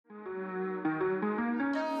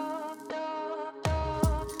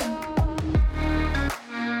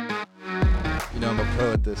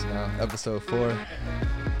at this now, episode 4.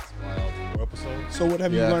 That's wild. 4 episodes. So what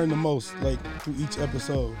have you learned the most, like, through each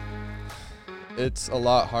episode? It's a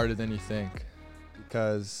lot harder than you think,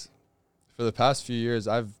 because for the past few years,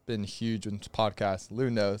 I've been huge into podcasts.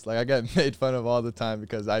 Lou knows. Like, I get made fun of all the time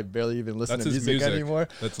because I barely even listen to music anymore.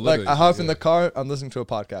 That's like, I hop in the car, I'm listening to a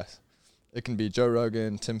podcast. It can be Joe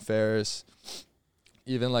Rogan, Tim Ferriss,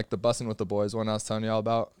 even like the Bussin' with the Boys one I was telling you all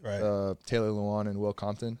about, Right. Taylor Lewan and Will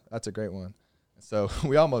Compton. That's a great one. So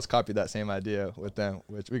we almost copied that same idea with them,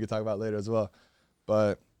 which we could talk about later as well.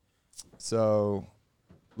 But so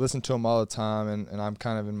listen to them all the time, and I'm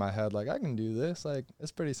kind of in my head like, I can do this. Like,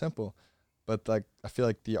 it's pretty simple. But like, I feel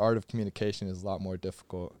like the art of communication is a lot more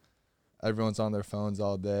difficult. Everyone's on their phones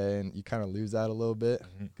all day, and you kind of lose that a little bit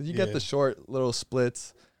because you get the short little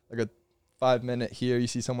splits, like a 5-minute here, you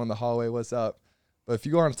see someone in the hallway, what's up? But if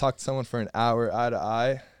you go on and talk to someone for an hour eye to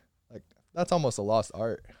eye, like, that's almost a lost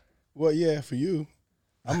art. Well, yeah, for you.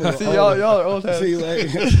 I'm See, y'all are old heads. See, like,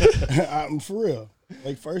 I'm for real.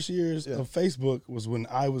 Like, first years of Facebook was when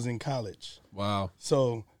I was in college. Wow.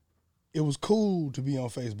 So it was cool to be on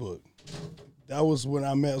Facebook. That was when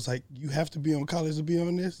I met. It was like, you have to be on college to be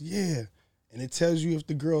on this? Yeah. And it tells you if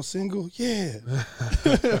the girl's single? Yeah.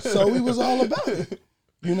 So we was all about it,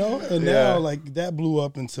 you know? And now, like, that blew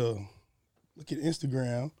up into, look at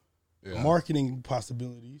Instagram, marketing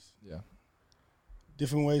possibilities. Yeah.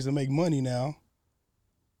 Different ways to make money now.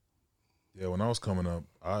 Yeah, when I was coming up,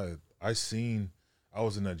 I was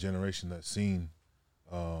in that generation that seen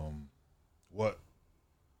what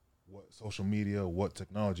social media, what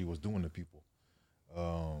technology was doing to people.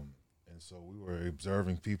 And so we were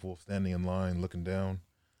observing people standing in line, looking down,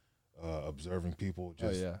 observing people.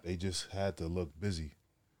 They just had to look busy,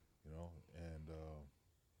 you know. And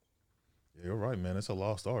yeah, you're right, man. It's a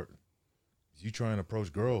lost art. You try and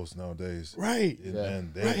approach girls nowadays, right?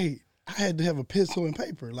 Right. I had to have a pencil and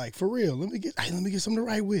paper, like, for real. Let me get something to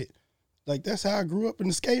write with. Like, that's how I grew up in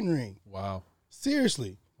the skating ring. Wow.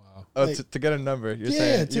 Seriously. Wow. Oh, like, to get a number. You're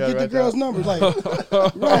saying to get the girl's number. Like,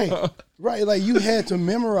 right. Like, you had to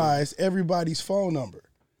memorize everybody's phone number.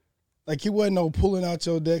 Like, it wasn't no pulling out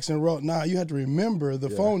your decks and wrote. Nah, you had to remember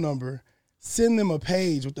the phone number, send them a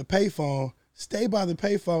page with the payphone, stay by the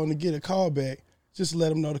payphone to get a call back, just let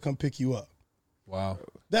them know to come pick you up. Wow.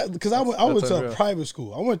 That because I went to a private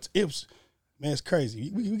school. It's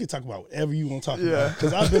crazy. We can talk about whatever you want to talk about.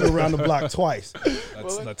 Because I've been around the block twice.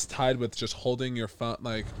 That's tied with just holding your phone,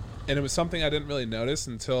 like, and it was something I didn't really notice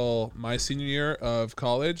until my senior year of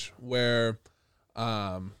college, where,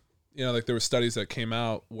 like, there were studies that came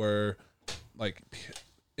out where, like,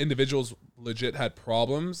 individuals legit had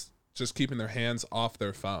problems just keeping their hands off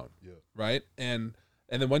their phone, right? And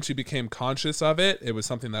then once you became conscious of it, it was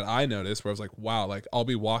something that I noticed where I was like, wow, like, I'll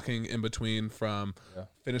be walking in between from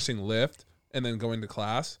finishing lift and then going to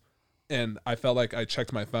class, and I felt like I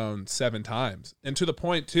checked my phone 7 times. And to the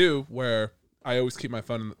point, too, where I always keep my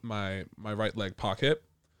phone in my right leg pocket,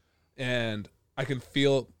 and I can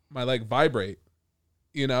feel my leg vibrate,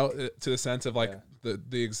 you know, to the sense of, like,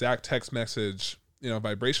 the exact text message, you know,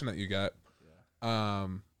 vibration that you get.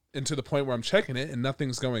 And to the point where I'm checking it and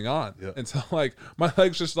nothing's going on. Yeah. And so, like, my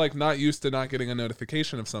leg's just, like, not used to not getting a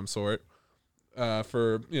notification of some sort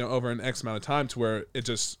for, you know, over an X amount of time, to where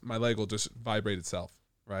my leg will just vibrate itself,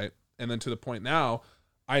 right? And then to the point now,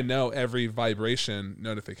 I know every vibration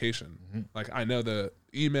notification. Mm-hmm. Like, I know the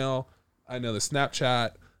email, I know the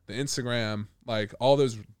Snapchat, the Instagram, like, all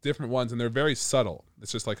those different ones, and they're very subtle.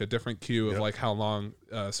 It's just like a different cue of like how long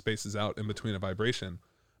space is out in between a vibration.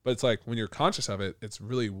 But it's like, when you're conscious of it, it's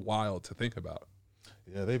really wild to think about.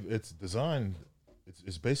 Yeah, it's designed.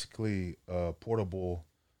 It's basically a portable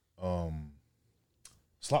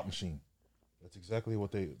slot machine. That's exactly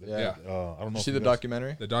what they. I don't know. See the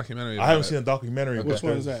documentary? The documentary. I haven't seen the documentary. Okay. Which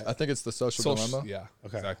one is that? I think it's the Social Dilemma. Yeah.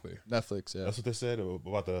 Okay. Exactly. Netflix. Yeah. That's what they said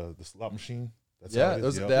about the slot machine. That's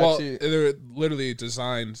they're literally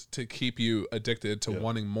designed to keep you addicted to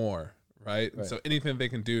wanting more, right? So anything they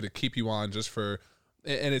can do to keep you on just for.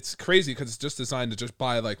 And it's crazy because it's just designed to just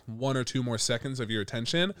buy like 1 or 2 more seconds of your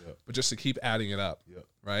attention, but just to keep adding it up,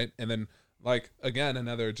 right? And then, like, again,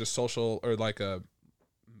 another just social or like a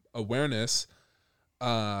awareness.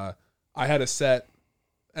 I had a set,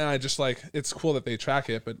 and I just, like, it's cool that they track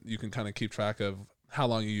it, but you can kind of keep track of how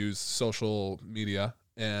long you use social media.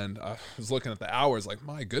 And I was looking at the hours, like,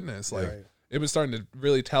 my goodness, like it was starting to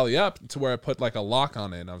really tally up to where I put like a lock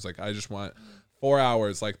on it, and I was like, I just want 4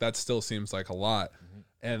 hours. Like, that still seems like a lot.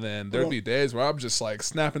 And then there'd be days where I'm just, like,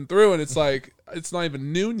 snapping through, and it's like, it's not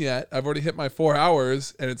even noon yet. I've already hit my 4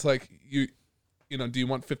 hours, and it's like, you do you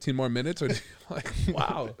want 15 more minutes or do you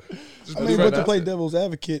wow. I mean, but to play devil's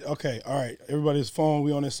advocate, okay, all right, everybody's phone,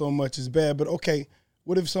 we on it so much is bad, but okay,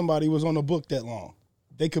 what if somebody was on a book that long?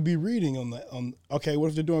 They could be reading okay, what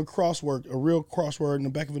if they're doing crossword, a real crossword in the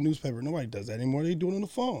back of a newspaper? Nobody does that anymore. They do it on the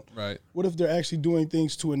phone. Right. What if they're actually doing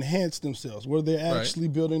things to enhance themselves? What if they're actually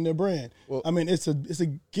building their brand? Well, I mean, it's a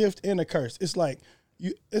gift and a curse. It's like,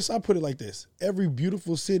 I put it like this. Every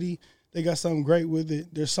beautiful city, they got something great with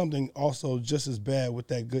it. There's something also just as bad with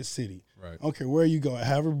that good city. Right. I don't care where you go.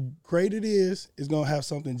 However great it is, it's going to have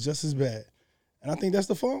something just as bad. And I think that's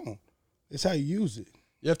the phone. It's how you use it.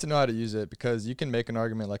 You have to know how to use it because you can make an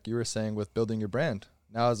argument like you were saying with building your brand.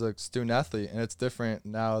 Now as a student athlete, and it's different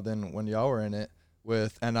now than when y'all were in it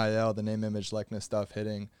with NIL, the name, image, likeness stuff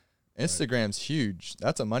hitting. Instagram's huge.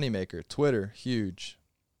 That's a moneymaker. Twitter, huge.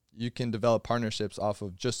 You can develop partnerships off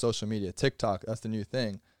of just social media. TikTok, that's the new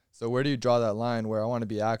thing. So where do you draw that line where I want to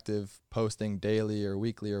be active, posting daily or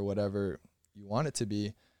weekly or whatever you want it to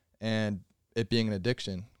be, and it being an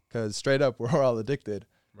addiction? Because straight up, we're all addicted.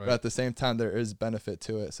 Right. But at the same time, there is benefit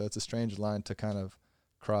to it. So it's a strange line to kind of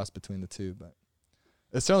cross between the two. But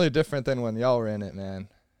it's certainly different than when y'all were in it, man.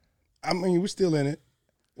 I mean, we're still in it.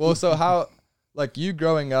 Well, so how, like you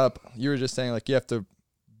growing up, you were just saying like you have to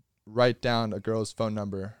write down a girl's phone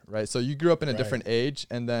number, right? So you grew up in a different age,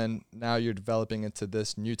 and then now you're developing into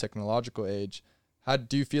this new technological age. How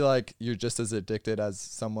do you feel like you're just as addicted as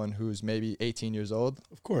someone who's maybe 18 years old?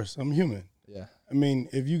 Of course, I'm human. Yeah. I mean,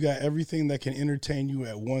 if you got everything that can entertain you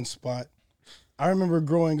at one spot. I remember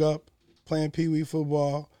growing up playing Pee-wee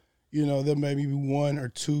football, there may be one or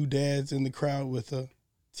two dads in the crowd with a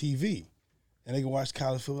TV. And they can watch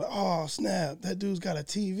college football. Oh, snap, that dude's got a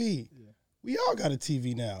TV. Yeah. We all got a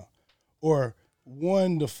TV now. Or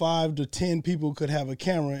 1 to 5 to 10 people could have a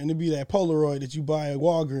camera, and it'd be that Polaroid that you buy at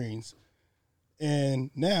Walgreens.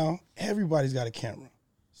 And now everybody's got a camera.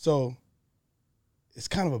 So it's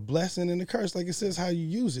kind of a blessing and a curse. Like it says how you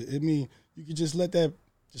use it. I mean, you can just let that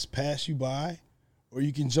just pass you by, or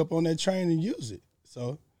you can jump on that train and use it.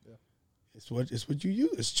 So it's what you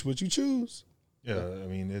use. It's what you choose. Yeah, I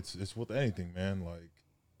mean, it's with anything, man. Like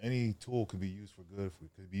any tool could be used for good,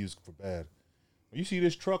 could be used for bad. When you see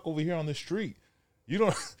this truck over here on the street, you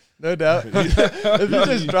don't. No doubt. If you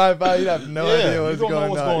just drive by, you have no idea what's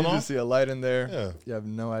going on. You just see a light in there. Yeah. You have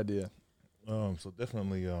no idea. So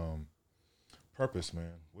definitely, purpose,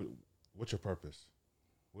 man. What's your purpose?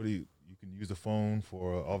 What do you can use the phone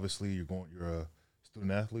for? Obviously, you're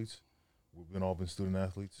student athletes. We've all been student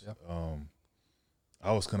athletes. Yep.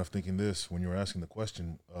 I was kind of thinking this when you were asking the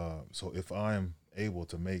question. So if I'm able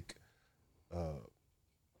to make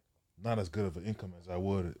not as good of an income as I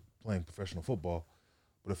would playing professional football,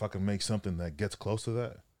 but if I can make something that gets close to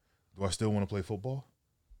that, do I still want to play football?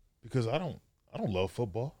 Because I don't love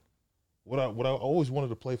football. What I always wanted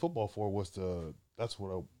to play football for was that's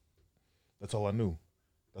all I knew.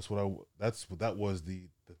 That was the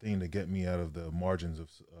thing to get me out of the margins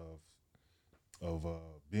of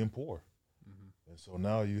being poor. Mm-hmm. And so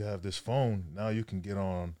now you have this phone. Now you can get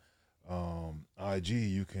on IG.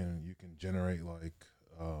 You can generate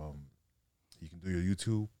you can do your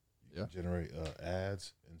YouTube. You can generate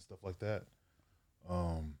ads and stuff like that.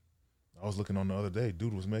 I was looking on the other day.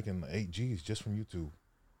 Dude was making 8 G's just from YouTube.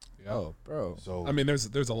 Yeah. Oh, bro. So I mean,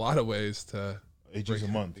 there's a lot of ways to 8 G's a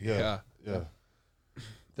month. Yeah.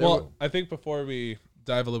 Well, I think before we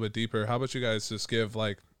dive a little bit deeper, how about you guys just give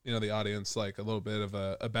the audience a little bit of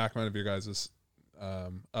a background of your guys'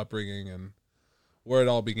 upbringing and where it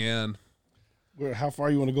all began. How far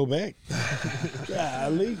you want to go back?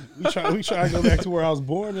 Golly, we try to go back to where I was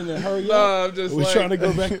born and then hurry up. I'm just trying to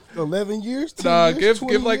go back 11 years. Give years?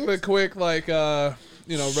 the quick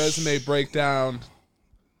resume breakdown.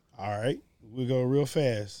 All right, we'll go real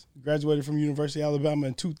fast. Graduated from University of Alabama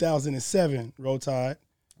in 2007. Roll Tide.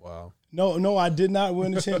 Wow. No, I did not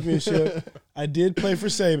win the championship. I did play for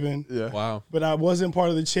Saban. Yeah. Wow. But I wasn't part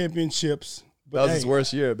of the championships. But that was his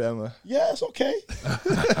worst year at Bama. Yeah, it's okay.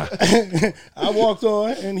 I walked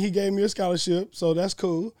on, and he gave me a scholarship, so that's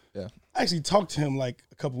cool. Yeah. I actually talked to him a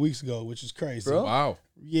couple weeks ago, which is crazy. Bro? Wow.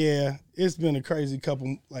 Yeah, it's been a crazy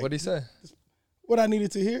couple. What did he say? What I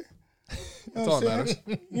needed to hear. That's all that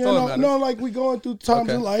matters. We going through times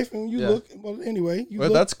of life, and you look. Well, anyway,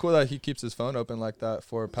 that's cool that he keeps his phone open like that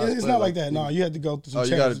for past. It's not like that. No, you had to go through some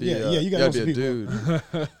changes. You gotta be. You gotta be know a people. dude.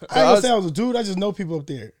 I ain't gonna say I was a dude. I just know people up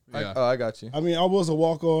there. Yeah. I got you. I mean, I was a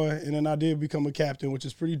walk-on, and then I did become a captain, which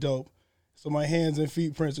is pretty dope. So my hands and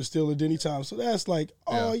feet prints are still at any time. So that's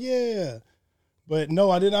yeah. But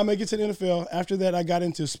no, I did not make it to the NFL. After that, I got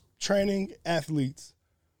into training athletes,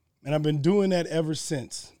 and I've been doing that ever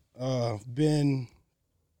since. Been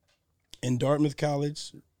in Dartmouth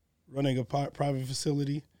College, running a private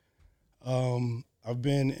facility. I've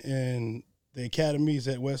been in the academies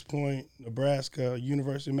at West Point, Nebraska,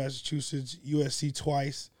 University of Massachusetts, USC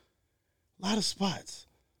twice. A lot of spots.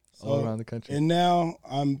 All around the country. And now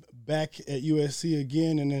I'm back at USC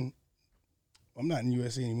again, and then I'm not in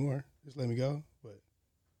USC anymore. Just let me go. But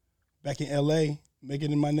back in LA,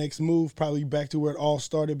 making my next move, probably back to where it all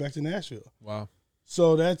started, back to Nashville. Wow.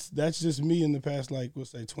 So that's just me in the past, like, we'll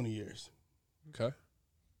say 20 years. Okay.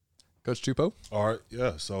 Coach Tupou? All right,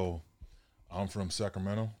 yeah. So I'm from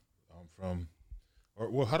Sacramento.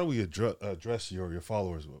 How do we address your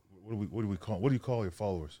followers? What do you call your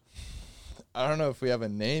followers? I don't know if we have a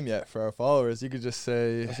name yet for our followers. You could just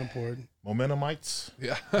say That's important. Momentumites.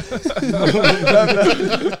 Yeah.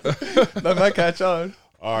 that might catch on.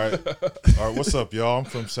 All right. What's up, y'all? I'm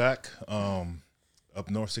from Sac, up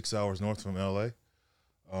north, 6 hours north from LA.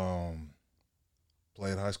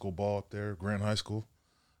 Played high school ball up there, Grant High School.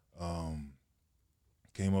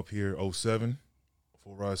 Came up here 07,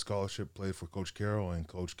 full ride scholarship. Played for Coach Carroll and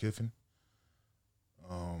Coach Kiffin.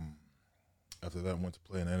 After that, went to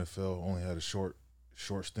play in the NFL. Only had a short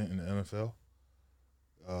stint in the NFL.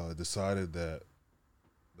 Decided that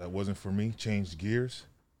wasn't for me. Changed gears.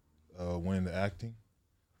 Went into acting.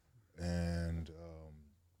 And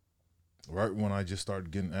right when I just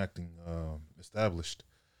started getting acting established,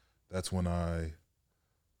 that's when I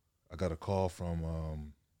got a call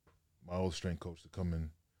from my old strength coach to come and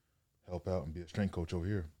help out and be a strength coach over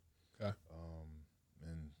here. Okay.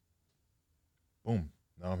 And boom,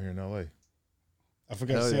 now I'm here in LA. I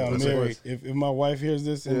forgot to say I'm That's married. If my wife hears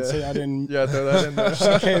this and say I didn't, Yeah, throw that in there.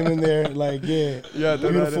 she came in there like,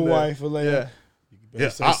 beautiful wife, but like, Yeah.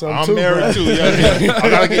 I'm married too. Yeah, I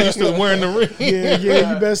gotta get used to wearing the ring. Yeah,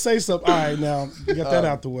 you better say something. All right, now you got that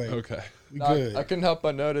out the way. Okay. We good. I couldn't help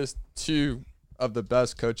but notice two of the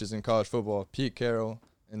best coaches in college football, Pete Carroll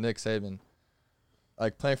and Nick Saban.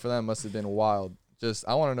 Like, playing for them must have been wild. Just,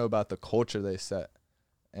 I want to know about the culture they set.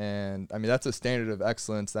 And, I mean, that's a standard of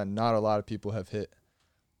excellence that not a lot of people have hit.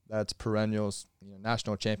 That's perennials,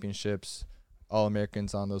 national championships,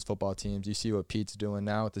 All-Americans on those football teams. You see what Pete's doing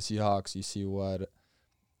now with the Seahawks. You see what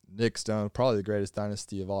Nick's done, probably the greatest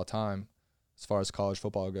dynasty of all time as far as college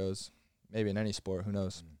football goes. Maybe in any sport, who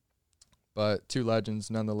knows. But two legends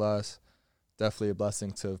nonetheless. Definitely a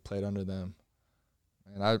blessing to have played under them.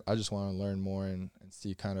 And I just want to learn more and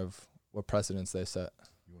see kind of what precedents they set.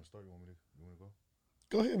 You want to start? You want to go?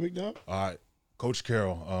 Go ahead, big dog. All right, Coach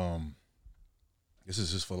Carroll. This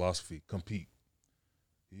is his philosophy: compete.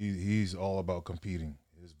 He's all about competing.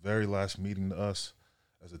 His very last meeting to us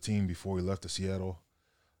as a team before he left to Seattle.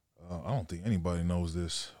 I don't think anybody knows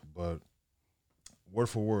this, but word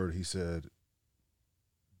for word, he said,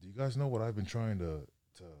 "Do you guys know what I've been trying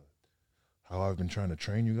how I've been trying to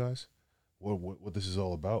train you guys? What this is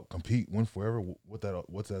all about? Compete, win forever.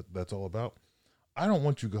 That's all about. I don't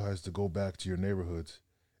want you guys to go back to your neighborhoods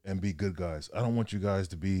and be good guys. I don't want you guys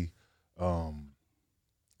to be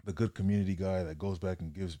the good community guy that goes back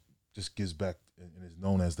and gives back and is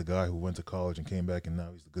known as the guy who went to college and came back and now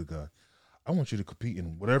he's the good guy. I want you to compete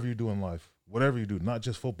in whatever you do in life, whatever you do, not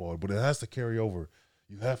just football, but it has to carry over.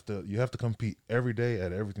 You have to compete every day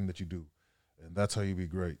at everything that you do, and that's how you be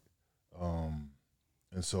great."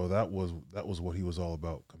 And so that was what he was all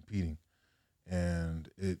about, competing, and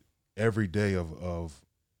every day of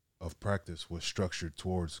practice was structured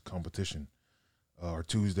towards competition. Our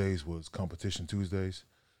Tuesdays was competition Tuesdays.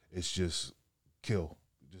 It's just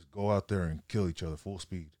go out there and kill each other full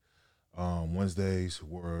speed. Wednesdays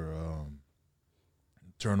were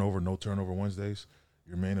no turnover Wednesdays.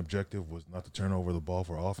 Your main objective was not to turn over the ball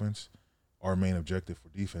for offense. Our main objective for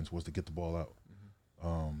defense was to get the ball out.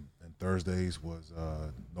 And Thursdays was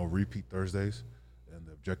no repeat Thursdays, and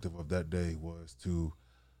the objective of that day was to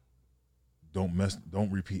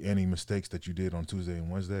don't repeat any mistakes that you did on Tuesday and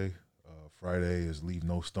Wednesday. Friday is leave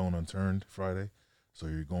no stone unturned Friday, so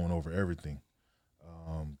you're going over everything.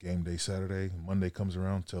 Game day Saturday, Monday comes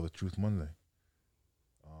around, tell the truth Monday.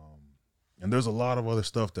 And there's a lot of other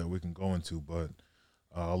stuff that we can go into, but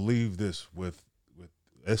I'll leave this with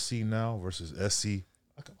SC now versus SC.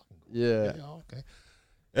 Yeah. Okay.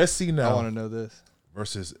 SC now. I want to know this.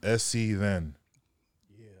 Versus SC then.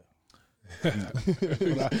 Yeah.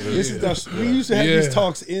 We used to have these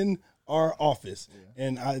talks in our office,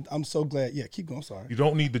 and I'm so glad. Yeah, keep going. Sorry. You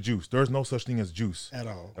don't need the juice. There's no such thing as juice at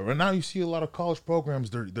all. Right now, you see a lot of college programs.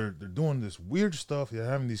 They're doing this weird stuff. They're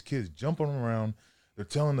having these kids jumping around. They're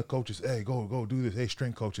telling the coaches, "Hey, go do this. Hey,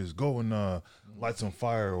 strength coaches, go and light some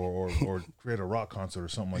fire or create a rock concert or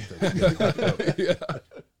something like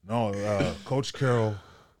that." No, Coach Carroll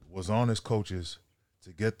was on his coaches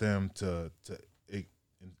to get them to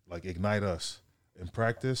like ignite us in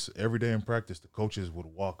practice. Every day in practice, the coaches would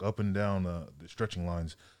walk up and down the stretching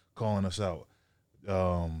lines, calling us out.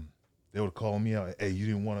 They would call me out. Hey, you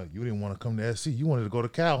didn't want to come to SC. You wanted to go to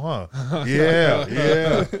Cal, huh?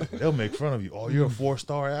 Yeah. They'll make fun of you. Oh, you're a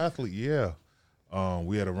 4-star athlete. Yeah.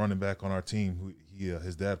 We had a running back on our team who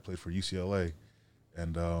his dad played for UCLA,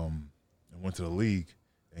 and went to the league.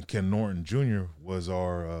 And Ken Norton Jr. was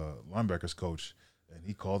our linebackers coach, and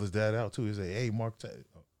he called his dad out too. He said, "Hey, Mark."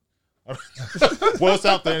 Well, it's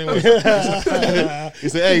out there anyway. He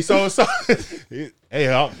said, "Hey, so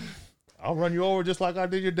hey, I'll run you over just like I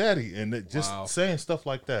did your daddy," and just saying stuff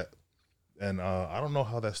like that. And I don't know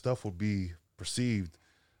how that stuff would be perceived,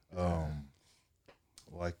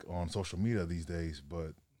 like on social media these days.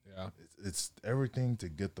 But it's everything to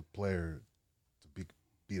get the player to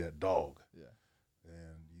be that dog. Yeah,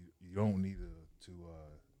 and you don't need to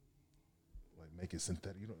like make it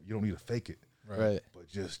synthetic. You don't need to fake it. Right. But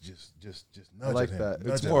just nudge I like him. that.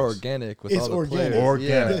 Nudge It's more organic with all the organic. players.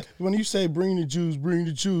 Organic. Yeah. When you say bring the juice,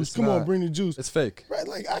 It's come not. on, bring the juice. It's fake. Right,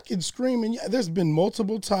 like I can scream, and there's been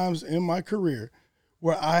multiple times in my career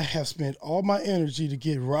where I have spent all my energy to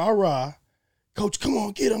get rah-rah, coach, come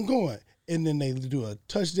on, get him going. And then they do a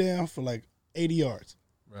touchdown for like 80 yards.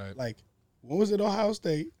 Right. Like, one was at Ohio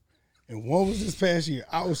State, and one was this past year.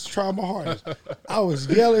 I was trying my hardest. I was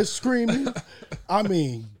yelling, screaming. I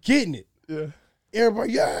mean, getting it. Yeah.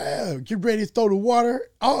 Everybody, yeah, get ready to throw the water,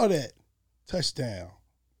 all that. Touchdown.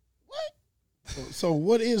 What? So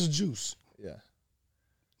what is juice? Yeah.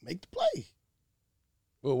 Make the play.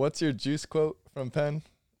 Well, what's your juice quote from Penn?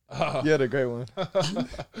 You had a great one.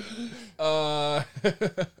 All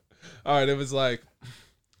right, it was like,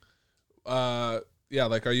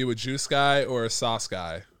 like, are you a juice guy or a sauce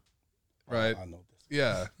guy? Right? I know this.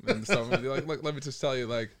 Yeah. And so like, look, let me just tell you,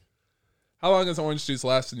 like, how long does orange juice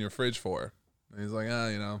last in your fridge for? And he's like,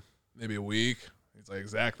 maybe a week. He's like,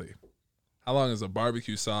 exactly. How long does a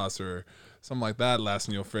barbecue sauce or something like that last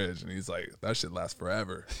in your fridge? And he's like, that shit lasts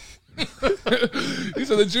forever. He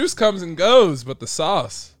said the juice comes and goes, but the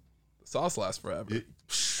sauce lasts forever.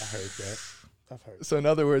 I heard that. I've heard. So in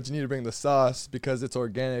other words, you need to bring the sauce because it's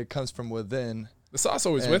organic, comes from within. The sauce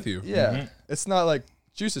always with you. Yeah. Mm-hmm. It's not like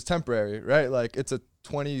juice is temporary, right? Like it's a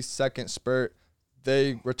 20-second spurt.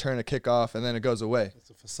 They return a kickoff and then it goes away.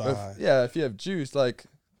 It's a facade. If you have juice, like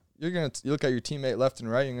you look at your teammate left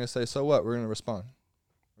and right, you're gonna say, "So what?" We're gonna respond,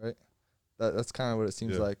 right? That's kind of what it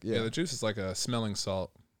seems like. Yeah, the juice is like a smelling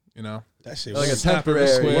salt, you know. That shit Like a works. temporary.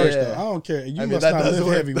 Switch. Works, Yeah. though. I don't care. You I mean, must that not does lift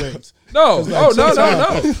work, heavy though. weights. No, Like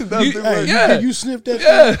no. You sniff that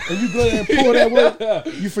thing and you go there and pull that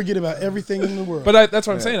weight, you forget about everything in the world. But that's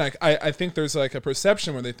what I'm saying. Like, I think there's like a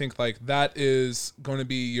perception where they think like that is going to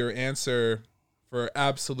be your answer for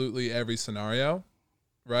absolutely every scenario,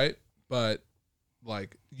 right? But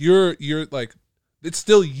like you're like, it's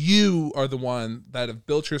still you are the one that have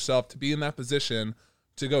built yourself to be in that position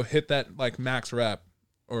to go hit that like max rep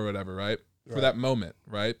or whatever, right? For that moment,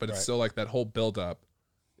 right? But it's still like that whole build up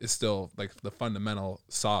is still like the fundamental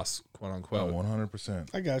sauce, quote unquote. 100%.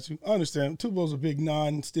 I got you. I understand. Tupou's a big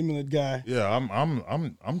non-stimulant guy. Yeah,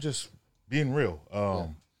 I'm just being real.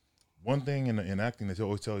 One thing in acting they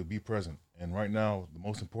always tell you, be present. And right now, the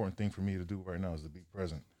most important thing for me to do right now is to be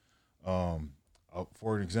present.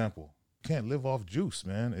 For an example, you can't live off juice,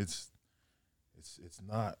 man. It's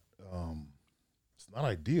not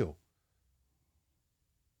ideal.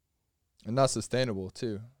 And not sustainable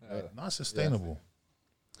too. Right? Not sustainable.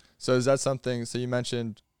 So is that something? So you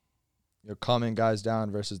mentioned, calming guys down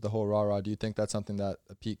versus the whole rah-rah. Do you think that's something that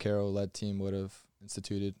a Pete Carroll led team would have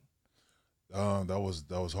instituted? That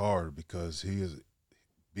was hard because he is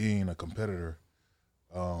being a competitor.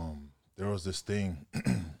 There was this thing.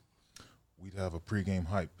 We'd have a pregame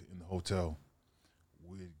hype in the hotel.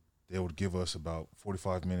 They would give us about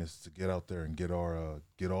 45 minutes to get out there and get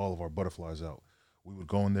all of our butterflies out. We would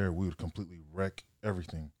go in there. We would completely wreck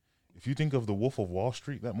everything. If you think of The Wolf of Wall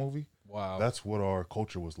Street, that movie, Wow, that's what our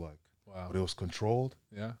culture was like. wow. But it was controlled.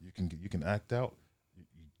 Yeah. You can act out.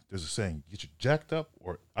 There's a saying: get you jacked up,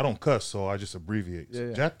 or I don't cuss, so I just abbreviate.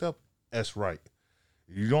 Yeah. Jacked up, S right.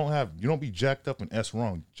 You don't be jacked up and S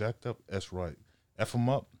wrong. Jacked up, S right. F them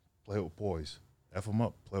up, play with poise. F them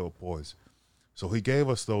up, play with poise. So he gave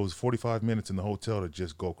us those 45 minutes in the hotel to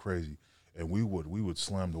just go crazy, and we would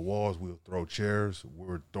slam the walls. We would throw chairs. We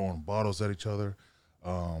were throwing bottles at each other,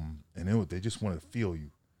 and they just wanted to feel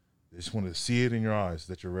you. They just wanted to see it in your eyes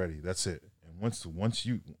that you're ready. That's it. And once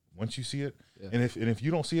you see it, and if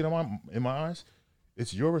you don't see it in my eyes,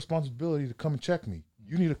 it's your responsibility to come and check me.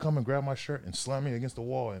 You need to come and grab my shirt and slam me against the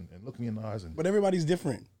wall and look me in the eyes. But everybody's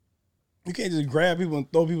different. You can't just grab people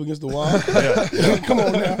and throw people against the wall. Come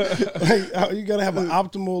on now. Like, you got to have an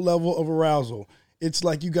optimal level of arousal. It's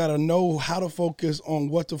like you got to know how to focus on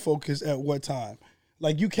what to focus at what time.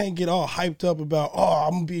 Like, you can't get all hyped up about,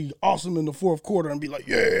 I'm going to be awesome in the fourth quarter and be like,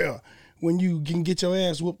 yeah, when you can get your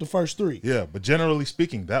ass whooped the first three. Yeah, but generally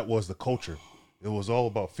speaking, that was the culture. It was all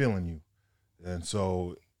about feeling you. And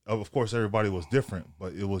so, of course, everybody was different,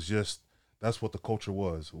 but it was just, that's what the culture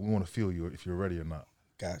was. We want to feel you if you're ready or not.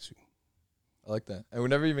 Got you. I like that. And we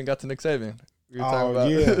never even got to Nick Saban. We were talking about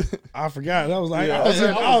yeah. I forgot. I was like,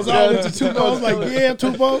 I was all into Tupou. I was like, yeah,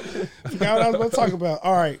 Tupou. Forgot what I was going to talk about.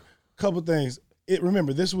 All right, couple things.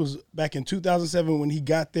 Remember, this was back in 2007 when he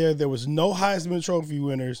got there. There was no Heisman Trophy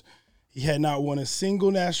winners. He had not won a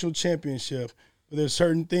single national championship. But there's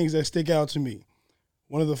certain things that stick out to me.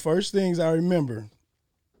 One of the first things I remember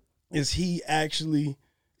is he actually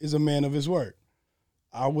is a man of his word.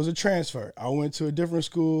 I was a transfer. I went to a different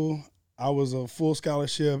school. I was a full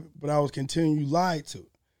scholarship, but I was continually lied to.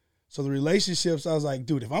 So the relationships, I was like,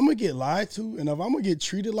 dude, if I'm going to get lied to and if I'm going to get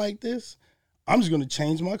treated like this, I'm just going to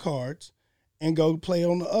change my cards and go play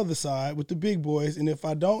on the other side with the big boys. And if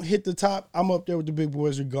I don't hit the top, I'm up there with the big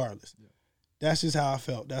boys regardless. Yeah. That's just how I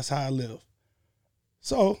felt. That's how I live.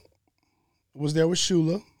 So I was there with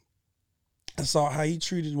Shula. I saw how he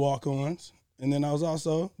treated walk-ons. And then I was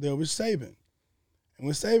also there with Saban. And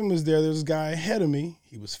when Saban was there was this guy ahead of me.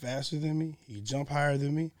 He was faster than me. He jumped higher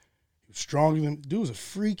than me. He was stronger than me. Dude was a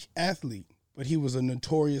freak athlete, but he was a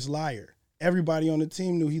notorious liar. Everybody on the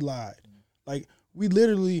team knew he lied. Like, we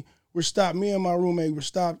literally were stopped. Me and my roommate were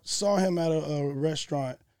stopped, saw him at a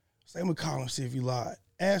restaurant. So I'm going to call him, see if he lied.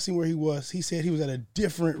 Asked him where he was. He said he was at a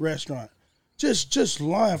different restaurant. Just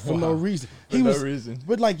lying for no reason. No reason.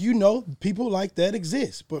 But, like, people like that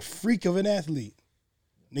exist, but freak of an athlete.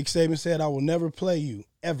 Nick Saban said, I will never play you,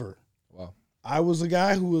 ever. Wow. I was a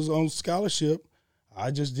guy who was on scholarship.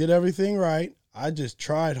 I just did everything right. I just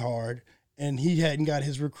tried hard, and he hadn't got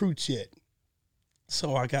his recruits yet.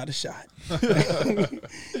 So I got a shot.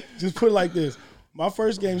 Just put it like this. My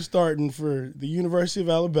first game starting for the University of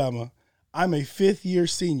Alabama, I'm a fifth-year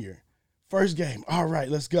senior. First game, all right,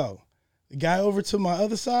 let's go. The guy over to my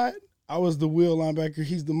other side, I was the wheel linebacker.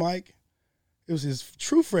 He's the Mike. It was his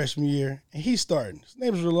true freshman year, and he's starting. His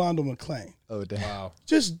name is Rolando McClain. Oh, damn. Wow.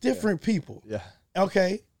 Just different people. Yeah.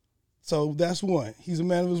 Okay, so that's one. He's a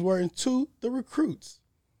man of his word. And two, the recruits.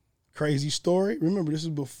 Crazy story. Remember, this is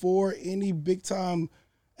before any big-time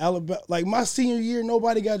Alabama. Like, my senior year,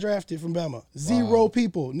 nobody got drafted from Bama. Zero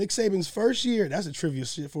people. Nick Saban's first year, that's a trivia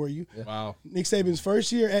shit for you. Yeah. Wow. Nick Saban's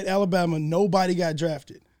first year at Alabama, nobody got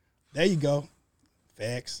drafted. There you go.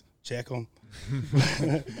 Facts. Check them.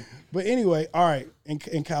 But anyway, all right,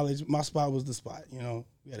 in college, my spot was the spot. You know,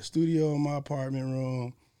 we had a studio in my apartment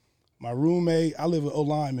room. My roommate, I live with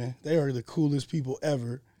linemen. They are the coolest people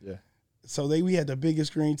ever. Yeah. So we had the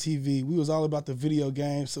biggest screen TV. We was all about the video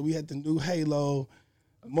games. So we had the new Halo,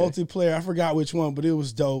 multiplayer. I forgot which one, but it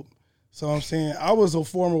was dope. So I'm saying I was a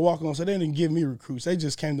former walk-on, so they didn't give me recruits. They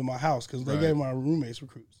just came to my house because they gave my roommates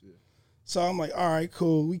recruits. Yeah. So I'm like, all right,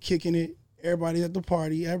 cool. We kicking it. Everybody at the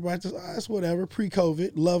party. Everybody just, that's whatever.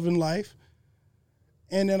 Pre-COVID, loving life.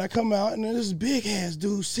 And then I come out, and then this big-ass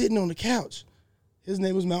dude sitting on the couch. His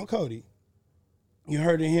name was Mount Cody. You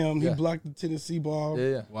heard of him. Yeah. He blocked the Tennessee ball.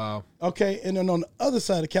 Yeah. Wow. Okay, and then on the other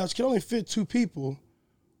side of the couch, could only fit two people,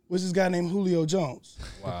 was this guy named Julio Jones.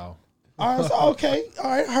 Wow. I was like, okay, all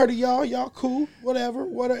right, heard of y'all. Y'all cool, whatever.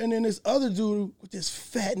 And then this other dude with this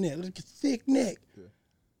fat neck, like a thick neck. Yeah.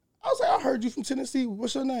 I was like, I heard you from Tennessee.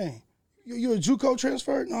 What's your name? You're a JUCO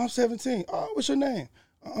transfer? No, I'm 17. Oh, what's your name?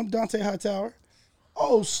 I'm Dante Hightower.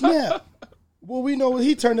 Oh, snap. Well, we know what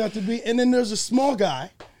he turned out to be. And then there's a small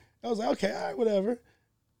guy. I was like, okay, all right, whatever.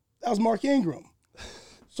 That was Mark Ingram.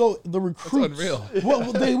 So the recruits. That's unreal.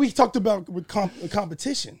 Well, we talked about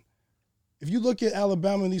competition. If you look at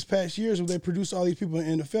Alabama in these past years where they produce all these people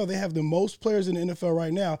in the NFL, they have the most players in the NFL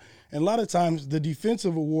right now. And a lot of times the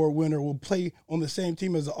defensive award winner will play on the same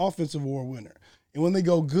team as the offensive award winner. And when they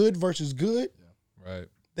go good versus good, right,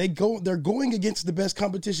 they're going against the best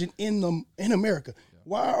competition in America. Yeah.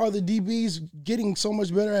 Why are the DBs getting so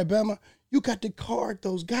much better at Bama? You got to guard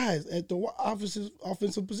those guys at the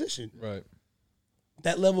offensive position. Right.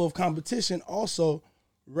 That level of competition also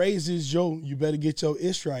raises you better get your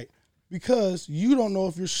ish right, because you don't know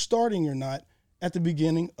if you're starting or not at the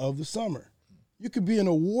beginning of the summer. You could be an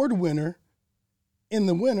award winner in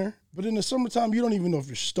the winter, but in the summertime, you don't even know if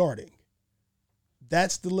you're starting.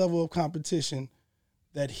 That's the level of competition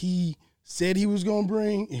that he said he was going to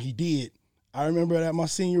bring, and he did. I remember at my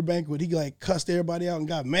senior banquet, he cussed everybody out and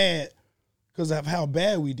got mad because of how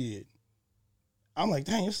bad we did. I'm like,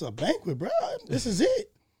 dang, this is a banquet, bro. This is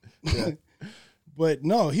it. Yeah. But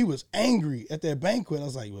no, he was angry at that banquet. I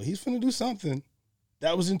was like, well, he's finna do something.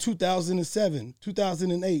 That was in 2007,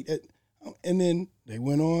 2008. And then they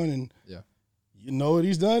went on, and you know what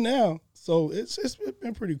he's done now. So it's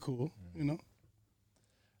been pretty cool, you know.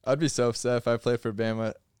 I'd be so upset if I played for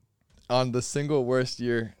Bama on the single worst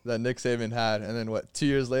year that Nick Saban had, and then 2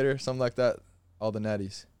 years later, something like that, all the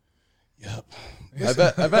natties. Yep.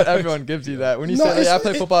 I bet everyone gives you that when you say, "I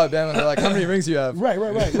play football at Bama." They're like, "How many rings do you have?" Right.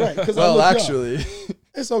 Well, actually,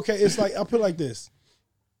 it's okay. It's like, I'll put it like this: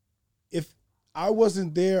 if I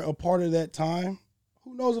wasn't there, a part of that time,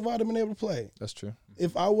 who knows if I'd have been able to play? That's true.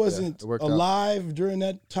 If I wasn't alive during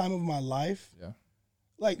that time of my life,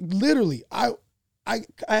 like literally, I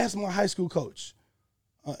asked my high school coach.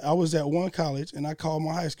 I was at one college, and I called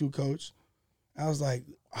my high school coach. I was like,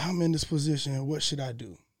 "I'm in this position. What should I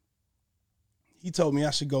do?" He told me I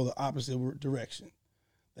should go the opposite direction,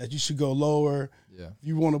 that you should go lower. Yeah. If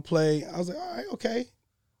you want to play. I was like, all right, okay.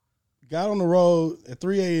 Got on the road at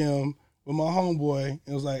 3 a.m. with my homeboy.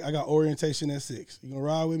 It was like, I got orientation at 6. You going to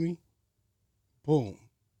ride with me? Boom.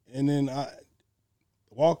 And then I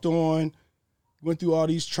walked on, went through all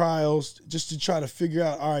these trials just to try to figure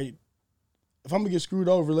out, all right, if I'm going to get screwed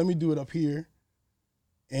over, let me do it up here.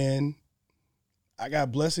 And I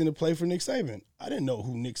got blessing to play for Nick Saban. I didn't know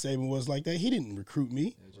who Nick Saban was like that. He didn't recruit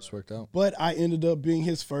me. It just worked out. But I ended up being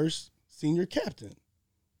his first senior captain.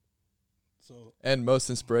 And most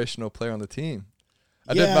inspirational player on the team.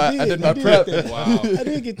 I I did my prep. Wow. I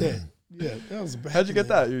did get that. Yeah, that was bad. How'd you get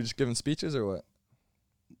that? You were just giving speeches or what?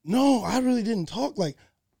 No, I really didn't talk. Like,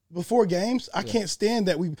 before games, I can't stand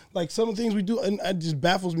that some of the things we do, and it just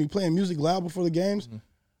baffles me, playing music loud before the games. Mm-hmm.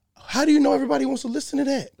 How do you know everybody wants to listen to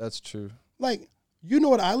that? That's true. Like, you know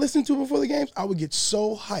what I listened to before the games? I would get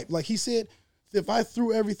so hyped. Like he said, if I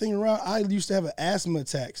threw everything around, I used to have asthma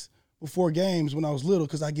attacks before games when I was little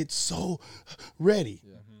because I get so ready.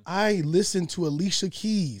 Yeah. Mm-hmm. I listened to Alicia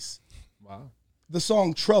Keys. Wow. The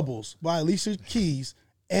song Troubles by Alicia Keys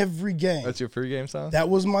every game. That's your pregame song? That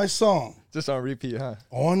was my song. Just on repeat, huh?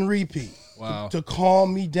 On repeat. Wow. To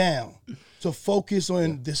calm me down, to focus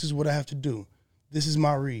on this is what I have to do. This is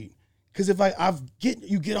my read. Because if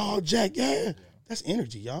you get all jacked, that's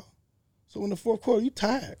energy, y'all. So in the fourth quarter, you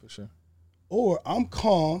tired. For sure. Or I'm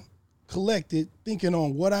calm, collected, thinking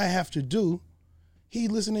on what I have to do. He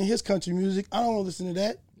listening to his country music. I don't want to listen to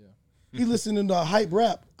that. Yeah. He listening to hype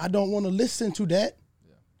rap. I don't want to listen to that.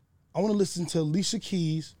 Yeah. I want to listen to Alicia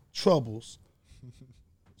Keys' Troubles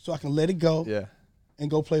so I can let it go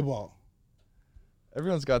and go play ball.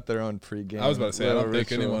 Everyone's got their own pregame. I was about to say, I don't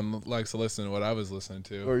think anyone likes to listen to what I was listening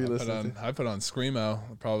to. What were you listening to? I put on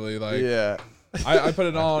Screamo, probably like. Yeah. I put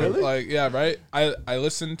it on really? like, yeah, right? I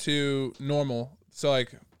listen to normal. So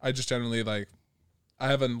like I just generally like, I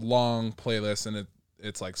have a long playlist and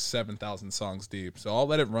it's like 7,000 songs deep. So I'll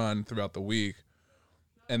let it run throughout the week.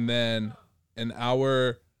 And then an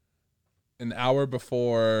hour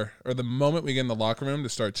before, or the moment we get in the locker room to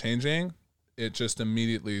start changing, it just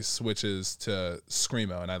immediately switches to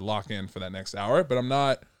Screamo and I lock in for that next hour. But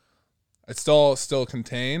it's still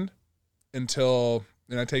contained until,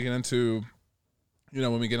 and I take it into,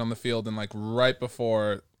 when we get on the field and like right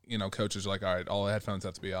before, coaches are like, all right, all the headphones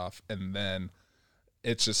have to be off. And then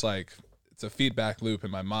it's just like, it's a feedback loop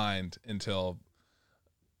in my mind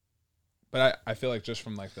but I feel like just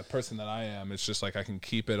from like the person that I am, it's just like I can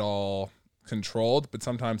keep it all controlled, but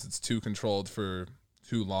sometimes it's too controlled for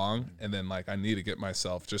too long. And then like I need to get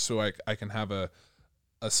myself just so I can have a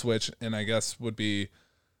switch, and I guess would be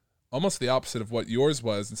almost the opposite of what yours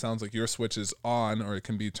was. It sounds like your switch is on, or it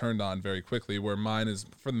can be turned on very quickly, where mine is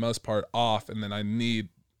for the most part off, and then I need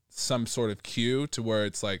some sort of cue to where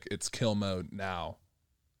it's like it's kill mode now.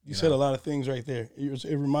 You said a lot of things right there.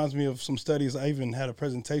 It reminds me of some studies. I even had a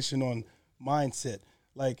presentation on mindset.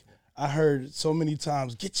 Like I heard so many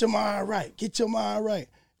times, get your mind right, get your mind right.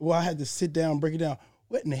 Well, I had to sit down, break it down.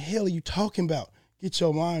 What in the hell are you talking about? Get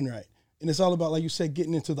your mind right. And it's all about, like you said,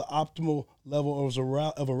 getting into the optimal level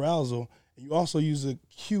of arousal. And you also use the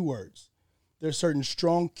cue words. There's certain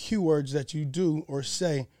strong cue words that you do or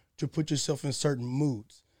say to put yourself in certain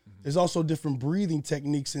moods. Mm-hmm. There's also different breathing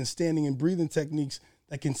techniques and standing and breathing techniques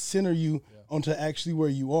that can center you onto actually where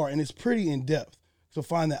you are. And it's pretty in-depth to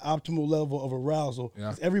find that optimal level of arousal.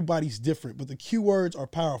 Yeah. Everybody's different, but the cue words are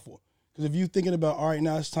powerful. Because if you're thinking about, all right,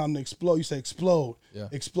 now it's time to explode, you say explode,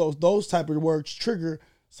 explode. Those type of words trigger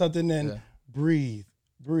something, then breathe.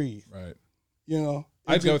 Right.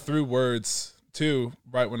 I'd go go through words too,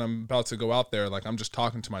 right when I'm about to go out there. Like I'm just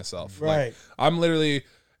talking to myself. Right. Like, I'm literally,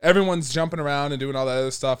 everyone's jumping around and doing all that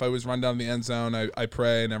other stuff. I always run down the end zone. I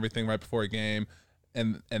pray and everything right before a game.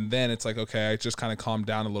 and then it's like, okay, I just kind of calm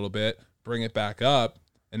down a little bit, bring it back up,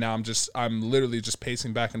 and now I'm literally just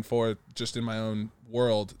pacing back and forth, just in my own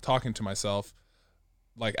world, talking to myself,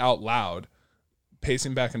 like out loud,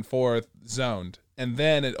 pacing back and forth, zoned, and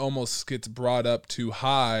then it almost gets brought up too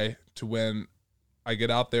high to when I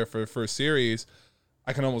get out there for a first series,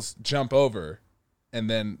 I can almost jump over, and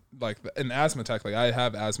then like an asthma attack, like I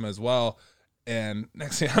have asthma as well. And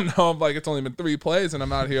next thing I know, I'm like, it's only been 3 plays, and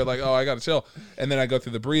I'm out here like, oh, I got to chill. And then I go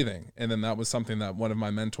through the breathing. And then that was something that one of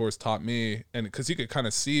my mentors taught me. And because you could kind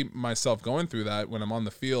of see myself going through that when I'm on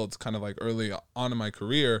the field, kind of like early on in my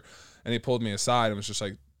career. And he pulled me aside and was just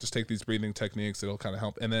like, just take these breathing techniques. It'll kind of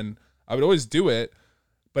help. And then I would always do it,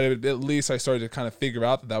 but at least I started to kind of figure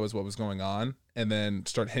out that was what was going on. And then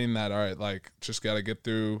start hitting that, all right, like, just got to get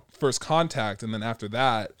through first contact. And then after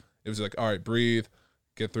that, it was like, all right, breathe.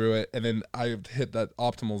 Get through it, and then I hit that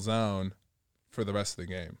optimal zone for the rest of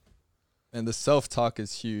the game. And the self-talk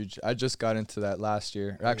is huge. I just got into that last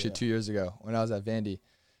year, or actually 2 years ago when I was at Vandy.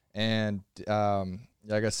 And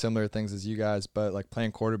I guess similar things as you guys, but like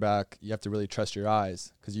playing quarterback, you have to really trust your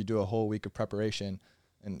eyes because you do a whole week of preparation,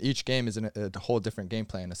 and each game is a whole different game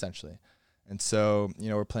plan essentially. And so,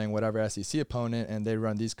 we're playing whatever SEC opponent, and they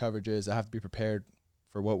run these coverages. I have to be prepared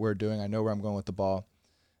for what we're doing. I know where I'm going with the ball.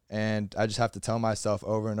 And I just have to tell myself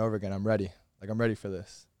over and over again, I'm ready. Like, I'm ready for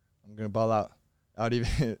this. I'm going to ball out. I would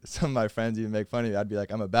even, some of my friends even make fun of me. I'd be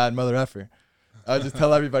like, I'm a bad mother effer. I would just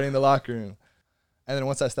tell everybody in the locker room. And then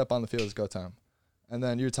once I step on the field, it's go time. And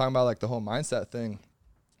then you were talking about, like, the whole mindset thing.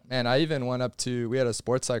 Man, I even went up to, we had a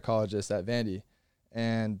sports psychologist at Vandy.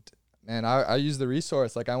 And, man, I used the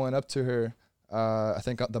resource. Like, I went up to her, I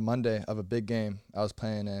think the Monday of a big game I was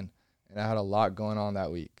playing in. And I had a lot going on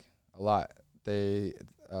that week. A lot.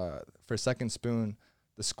 For Second Spoon,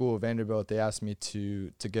 the school of Vanderbilt, they asked me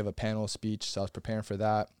to give a panel speech, so I was preparing for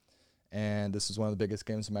that. And this was one of the biggest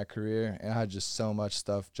games of my career, and I had just so much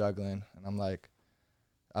stuff juggling. And I'm like,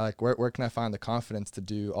 where can I find the confidence to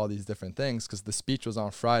do all these different things? Because the speech was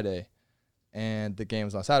on Friday, and the game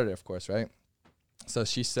was on Saturday, of course, right? So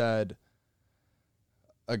she said,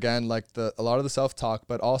 again, like a lot of the self-talk,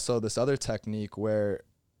 but also this other technique where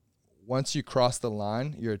once you cross the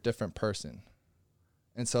line, you're a different person.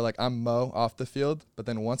 And so, like, I'm Mo off the field, but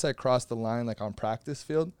then once I cross the line, like, on practice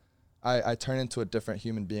field, I turn into a different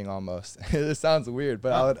human being almost. It sounds weird,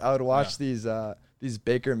 but I would watch these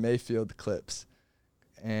Baker Mayfield clips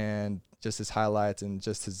and just his highlights and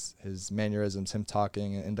just his mannerisms, him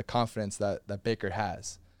talking, and the confidence that Baker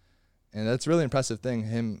has. And that's a really impressive thing,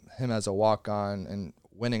 him as a walk-on and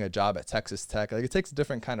winning a job at Texas Tech. Like, it takes a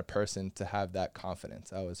different kind of person to have that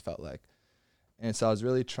confidence, I always felt like. And so I was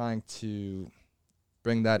really trying to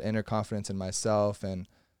bring that inner confidence in myself. And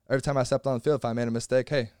every time I stepped on the field, if I made a mistake,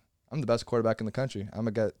 hey, I'm the best quarterback in the country. I'm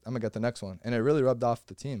gonna get the next one. And it really rubbed off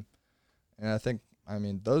the team. And I think,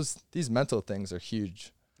 these mental things are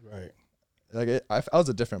huge. Right. Like, I was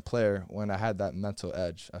a different player when I had that mental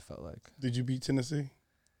edge, I felt like. Did you beat Tennessee?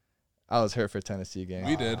 I was hurt for Tennessee game.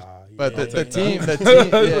 We did. But yeah. the team,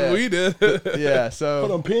 yeah. We did. Yeah, so.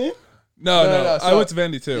 Hold on, Penn? No. So, I went to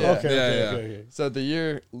Vandy too. Yeah. Okay. So the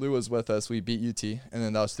year Lou was with us, we beat UT, and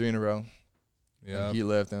then that was 3 in a row. Yeah. And he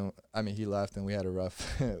left, and we had a rough,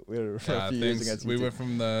 few years against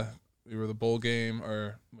UT. We were the bowl game,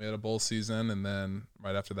 or we had a bowl season, and then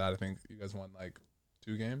right after that, I think you guys won like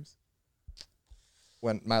 2 games.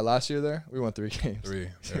 When my last year there, we won 3 games. 3.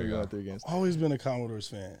 We won 3 games. Always been a Commodores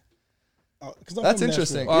fan. That's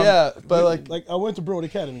interesting. Yeah, but like I went to Brentwood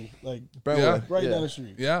Academy, like Brentwood, right down the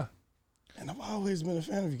street. Yeah. And I've always been a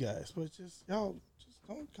fan of you guys, but y'all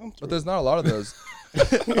come through. But there's not a lot of those.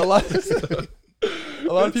 a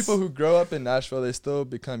lot of people who grow up in Nashville, they still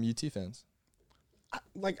become UT fans.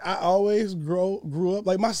 I always grew up.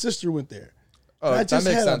 Like, my sister went there. Oh, I just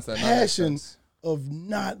that makes had sense. a passion of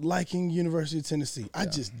not liking University of Tennessee. I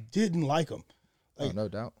just didn't like them. Like, no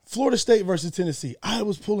doubt. Florida State versus Tennessee. I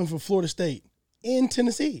was pulling for Florida State in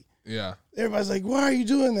Tennessee. Yeah. Everybody's like, "Why are you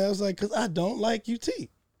doing that?" I was like, "Because I don't like UT."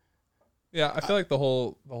 Yeah, I feel like the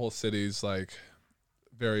whole city's like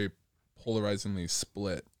very polarizingly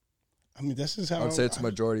split. That's just how I would say it's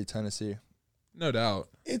majority Tennessee. No doubt.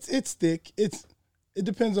 It's thick. It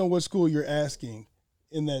depends on what school you're asking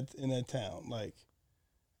in that town. Like,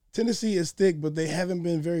 Tennessee is thick, but they haven't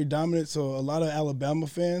been very dominant. So a lot of Alabama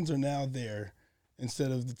fans are now there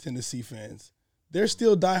instead of the Tennessee fans. They're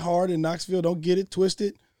still die hard in Knoxville. Don't get it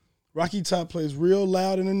twisted. Rocky Top plays real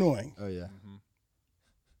loud and annoying. Oh yeah.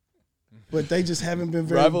 But they just haven't been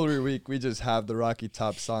very. Rivalry week, we just have the Rocky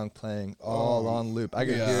Top song playing all on loop. I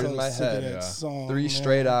can hear it in my head. Song, 3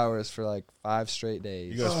 straight hours for like 5 straight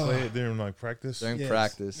days. You guys play it during like practice? During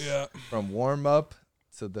practice. Yeah. From warm up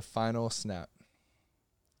to the final snap.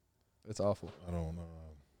 It's awful. I don't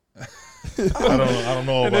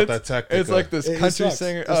know about that tactic. It's like this country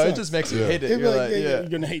singer. It just makes you hate it. You're like, you're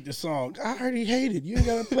gonna hate the song. I already hate it. You ain't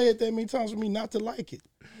gotta play it that many times for me not to like it.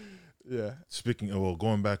 Yeah. Speaking of,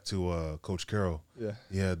 going back to Coach Carroll. Yeah.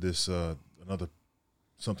 He had this another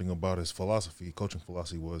something about his philosophy. Coaching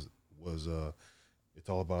philosophy was it's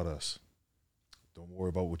all about us. Don't worry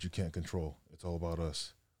about what you can't control. It's all about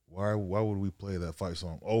us. Why would we play that fight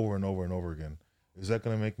song over and over and over again? Is that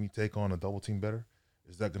going to make me take on a double team better?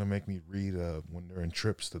 Is that going to make me read when they're in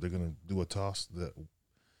trips that they're going to do a toss?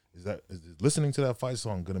 Is listening to that fight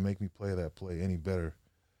song going to make me play that play any better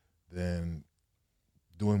than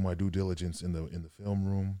doing my due diligence in the film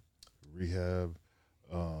room, rehab,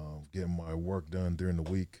 getting my work done during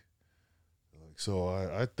the week? So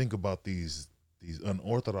I think about these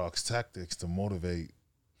unorthodox tactics to motivate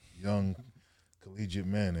young collegiate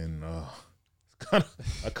men, and I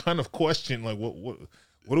kind of question, like,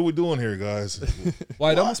 what are we doing here, guys? Well,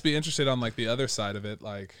 I'd almost be interested on like the other side of it,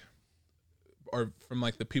 like, or from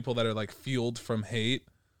like the people that are like fueled from hate,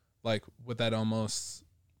 like would that almost,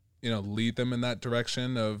 lead them in that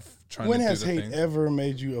direction of trying to do the thing? When has hate ever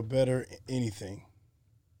made you a better anything?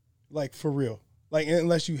 Like, for real. Like,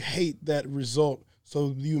 unless you hate that result,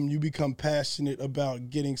 so you become passionate about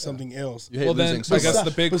getting something else. Well, then I guess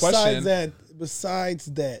the big question. Besides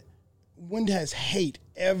that, when has hate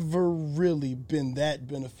ever really been that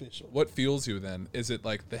beneficial? What fuels you then? Is it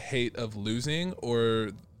like the hate of losing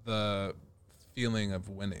or the feeling of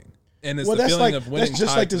winning? And is the feeling of winning that's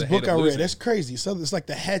just tied like to this the hate book I of read. losing? That's crazy. So it's like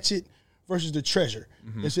the hatchet versus the treasure.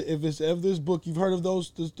 Mm-hmm. If this book, you've heard of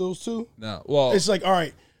those two? No. Well, it's like, all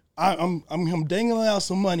right, I'm dangling out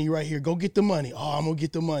some money right here. Go get the money. Oh, I'm gonna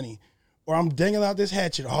get the money. Or I'm dangling out this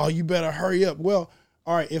hatchet. Oh, you better hurry up. Well,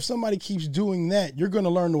 all right, if somebody keeps doing that, you're gonna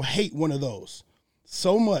learn to hate one of those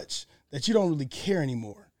so much that you don't really care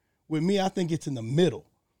anymore. With me, I think it's in the middle.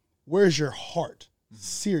 Where's your heart?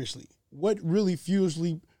 Seriously, what really fuels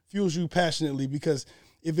you passionately? Because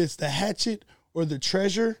if it's the hatchet or the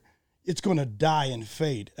treasure, it's gonna die and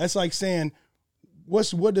fade. That's like saying,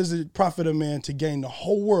 what does it profit a man to gain the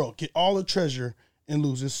whole world, get all the treasure, and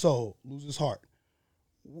lose his soul, lose his heart?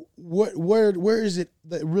 Where is it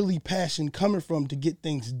that really passion coming from to get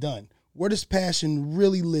things done? Where does passion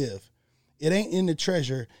really live? It ain't in the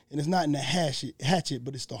treasure, and it's not in the hatchet,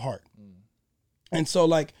 but it's the heart. And so,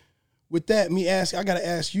 like, with that, I got to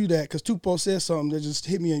ask you that, because Tupou said something that just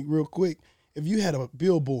hit me real quick. If you had a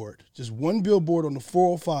billboard, just one billboard on the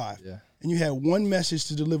 405, and you had one message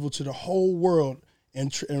to deliver to the whole world in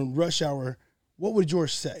rush hour, what would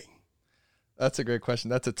yours say? That's a great question.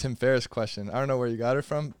 That's a Tim Ferriss question. I don't know where you got it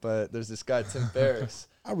from, but there's this guy, Tim Ferriss.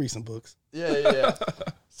 I read some books. Yeah.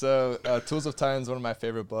 So Tools of Titan is one of my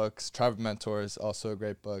favorite books. Tribe of Mentors, also a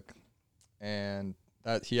great book. And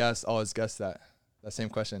he asked all his guests that same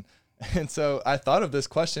question. And so I thought of this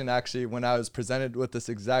question actually when I was presented with this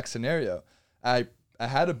exact scenario. I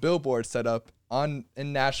had a billboard set up in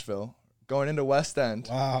Nashville going into West End.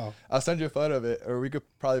 Wow. I'll send you a photo of it, or we could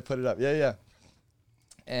probably put it up. Yeah.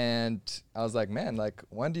 And I was like, man, like,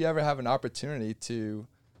 when do you ever have an opportunity to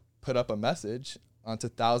put up a message onto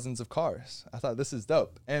thousands of cars? I thought, this is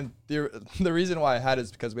dope. And the reason why I had it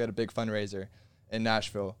is because we had a big fundraiser in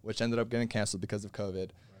Nashville, which ended up getting canceled because of COVID.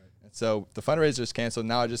 Right. And so the fundraiser is canceled.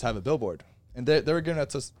 Now I just have a billboard. And they were giving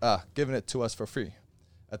it to us for free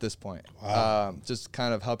at this point. Wow. Just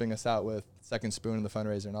kind of helping us out with Second Spoon and the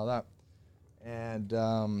fundraiser and all that.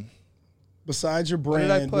 And besides your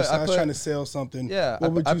brand, besides trying to sell something,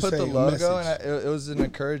 what would you say? I put the logo, and it was an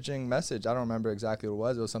encouraging message. I don't remember exactly what it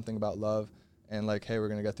was. It was something about love and like, hey, we're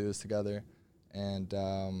going to get through this together. And,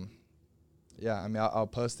 I'll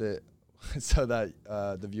post it so that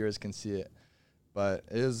the viewers can see it. But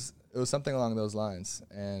it was something along those lines.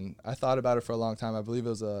 And I thought about it for a long time. I believe it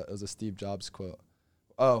was a Steve Jobs quote.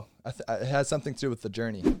 Oh, it had something to do with the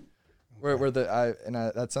journey.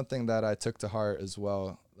 That's something that I took to heart as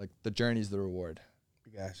well. Like, the journey's the reward. I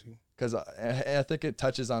got you. Because I think it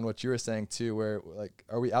touches on what you were saying too, where, like,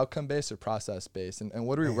 are we outcome based or process based, and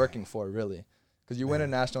what are we working for really? Because you win a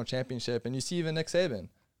national championship, and you see even Nick Saban,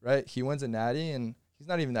 right? He wins a natty, and he's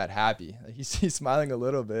not even that happy. Like, he's smiling a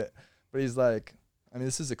little bit, but he's like, I mean,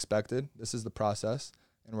 this is expected. This is the process,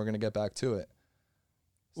 and we're gonna get back to it.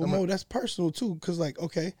 Well, Mo, that's personal too, because, like,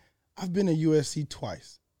 okay, I've been at USC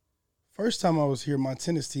twice. First time I was here, my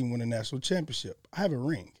tennis team won a national championship. I have a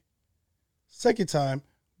ring. Second time,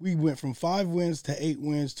 we went from 5 wins to 8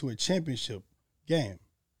 wins to a championship game.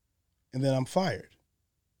 And then I'm fired.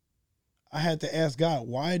 I had to ask God,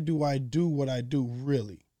 why do I do what I do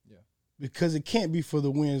really? Yeah. Because it can't be for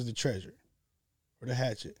the wins, the treasure. or the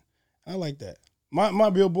hatchet. I like that. My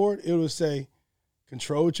billboard, it would say,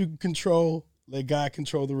 control what you can control, let God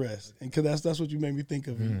control the rest. And because that's what you made me think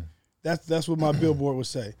of. Mm. That's what my billboard would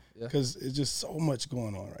say, because it's just so much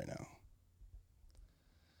going on right now.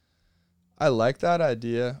 I like that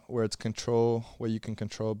idea where it's control what you can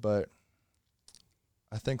control, but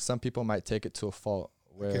I think some people might take it to a fault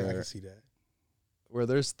where I can see that. Where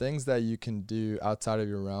there's things that you can do outside of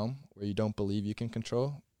your realm where you don't believe you can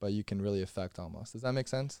control, but you can really affect almost. Does that make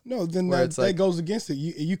sense? No, then that goes against it.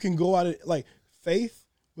 You can go out of, like, faith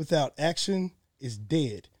without action is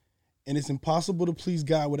dead, and it's impossible to please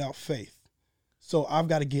God without faith. So I've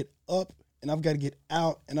got to get up, and I've got to get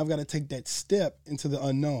out, and I've got to take that step into the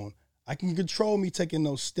unknown. I can control me taking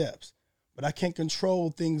those steps, but I can't control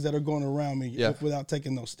things that are going around me without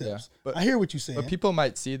taking those steps. Yeah. But I hear what you're saying. But people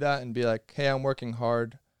might see that and be like, hey, I'm working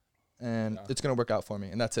hard, and it's going to work out for me,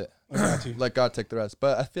 and that's it. Let God take the rest.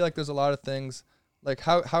 But I feel like there's a lot of things, like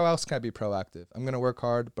how else can I be proactive? I'm going to work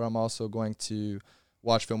hard, but I'm also going to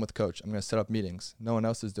watch film with the coach. I'm going to set up meetings. No one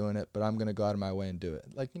else is doing it, but I'm going to go out of my way and do it.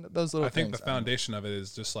 Like, those little things. I think the foundation of it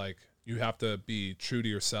is just like you have to be true to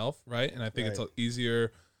yourself, right? And I think it's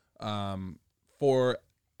easier for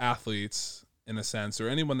athletes, in a sense, or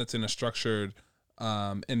anyone that's in a structured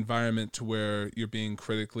environment to where you're being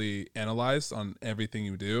critically analyzed on everything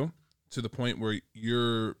you do, to the point where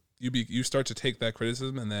you start to take that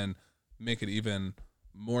criticism and then make it even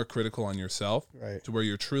more critical on yourself, right? To where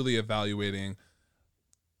you're truly evaluating,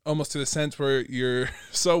 almost to the sense where you're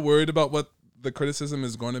so worried about what the criticism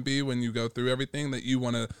is going to be when you go through everything that you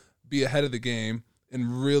want to be ahead of the game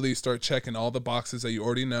and really start checking all the boxes that you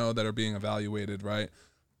already know that are being evaluated, right?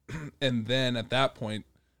 And then at that point,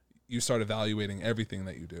 you start evaluating everything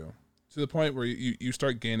that you do, to the point where you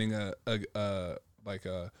start gaining a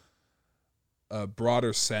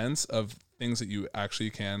broader sense of things that you actually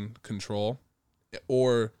can control,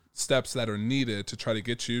 or steps that are needed to try to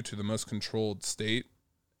get you to the most controlled state.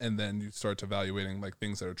 And then you start evaluating like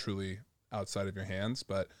things that are truly outside of your hands.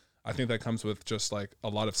 But I think that comes with just like a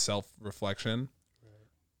lot of self-reflection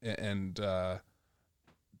and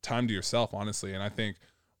time to yourself, honestly. And I think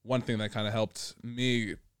one thing that kind of helped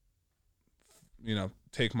me,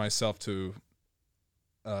 take myself to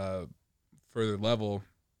a further level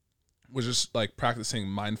was just like practicing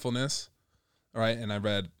mindfulness. All right. And I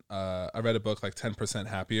read a book like 10%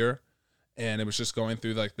 Happier, and it was just going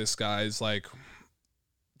through like this guy's like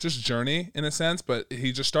just journey in a sense, but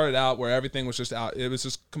he just started out where everything was just out. It was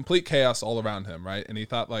just complete chaos all around him. Right. And he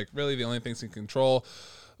thought like really the only things he can control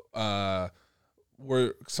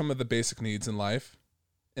were some of the basic needs in life,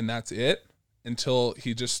 and that's it, until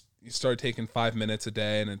he started taking 5 minutes a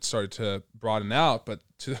day, and it started to broaden out, but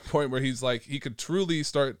to the point where he's like, he could truly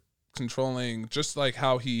start controlling just like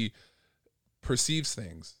how he perceives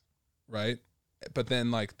things. Right. But then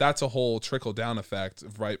like that's a whole trickle down effect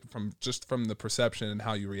of from the perception and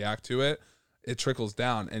how you react to it. It trickles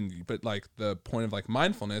down. But like the point of like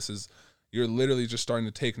mindfulness is you're literally just starting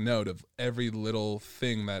to take note of every little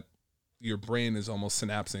thing that your brain is almost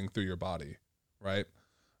synapsing through your body. Right.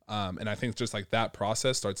 And I think just like that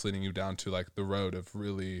process starts leading you down to like the road of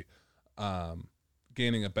really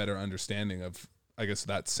gaining a better understanding of, I guess,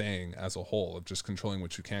 that saying as a whole, of just controlling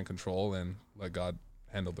what you can control and let God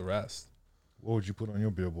handle the rest. What would you put on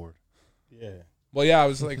your billboard? Yeah. Well, yeah, I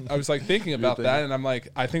was like thinking about that, and I'm like,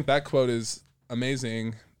 I think that quote is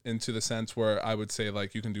amazing into the sense where I would say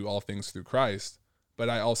like you can do all things through Christ, but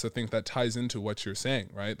I also think that ties into what you're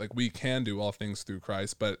saying, right? Like we can do all things through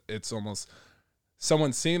Christ, but it's almost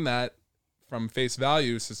someone seeing that from face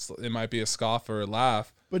value, so it might be a scoff or a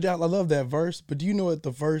laugh. But I love that verse. But do you know what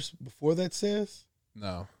the verse before that says?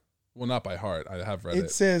 No. Well, not by heart. I have read it.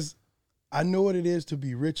 It says, I know what it is to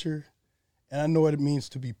be richer, and I know what it means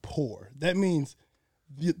to be poor. That means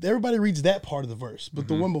everybody reads that part of the verse, but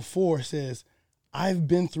the one before says, I've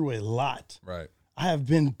been through a lot. Right. I have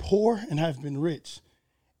been poor and I've been rich.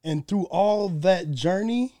 And through all that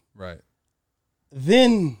journey, right,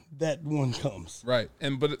 then that one comes. Right.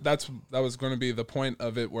 But that was going to be the point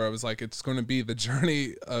of it, where I was like, it's going to be the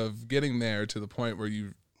journey of getting there to the point where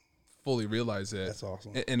you fully realize it. That's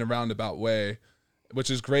awesome. In a roundabout way, which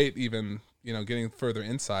is great, even, getting further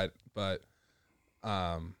insight. But,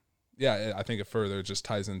 I think it further just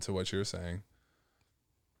ties into what you're saying.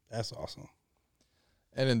 That's awesome.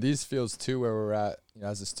 And in these fields too, where we're at,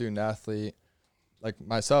 as a student athlete, like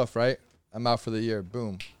myself, right? I'm out for the year.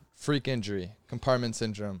 Boom. Freak injury, compartment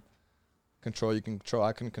syndrome. Control, you can control.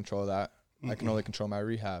 I couldn't control that. I can only control my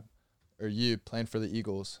rehab. Or you playing for the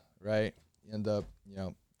Eagles, right? You end up,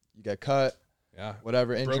 you get cut. Yeah.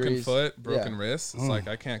 Whatever injuries. Broken foot, broken wrist. It's like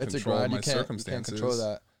I can't control my circumstances. You can't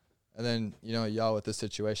control that. And then, y'all with this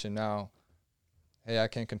situation now, hey, I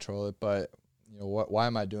can't control it, but, why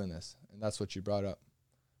am I doing this? And that's what you brought up.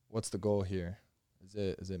 What's the goal here?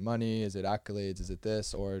 Is it money? Is it accolades? Is it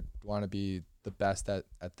this? Or do you want to be the best at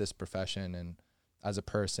this profession and as a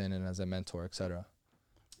person and as a mentor, et cetera?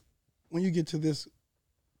 When you get to this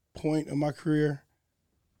point of my career,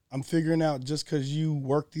 I'm figuring out just because you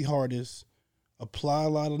work the hardest, apply a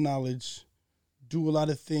lot of knowledge, do a lot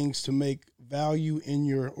of things to make value in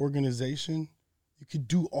your organization, you could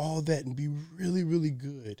do all that and be really, really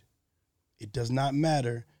good. It does not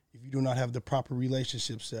matter if you do not have the proper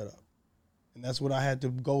relationship set up. And that's what I had to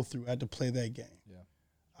go through. I had to play that game. Yeah.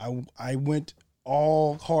 I went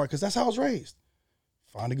all hard because that's how I was raised.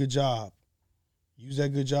 Find a good job. Use that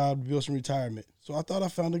good job to build some retirement. So I thought I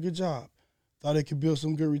found a good job. Thought I could build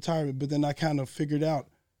some good retirement. But then I kind of figured out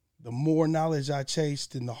the more knowledge I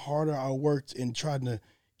chased and the harder I worked in trying to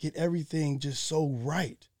get everything just so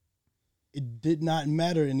right, it did not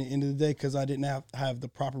matter in the end of the day because I didn't have the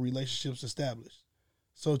proper relationships established.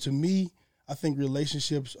 So to me, I think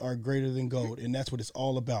relationships are greater than gold, and that's what it's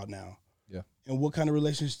all about now. Yeah. And what kind of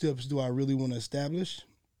relationships do I really want to establish?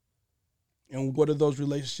 And what are those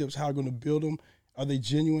relationships? How am I going to build them? Are they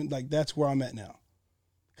genuine? Like, that's where I'm at now.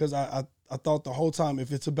 Because I thought the whole time,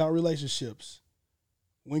 if it's about relationships,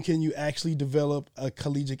 when can you actually develop a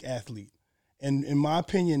collegiate athlete? And in my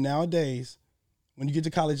opinion, nowadays, when you get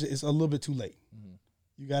to college, it's a little bit too late. Mm-hmm.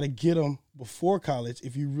 You got to get them before college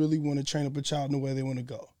if you really want to train up a child in the way they want to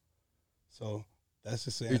go. So that's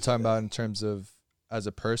just You're talking about in terms of as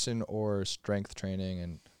a person or strength training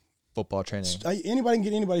and football training? Anybody can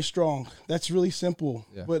get anybody strong. That's really simple.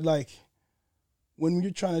 Yeah. But, like, when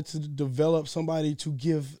you're trying to develop somebody to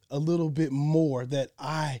give a little bit more that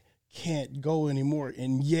I can't go anymore,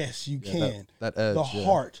 and yes, you can. That edge, the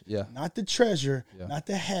heart, not the treasure, not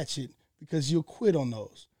the hatchet, because you'll quit on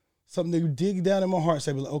those. Something that you dig down in my heart,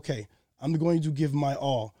 say, okay, I'm going to give my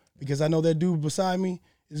all because I know that dude beside me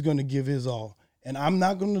is going to give his all. And I'm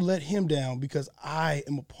not going to let him down because I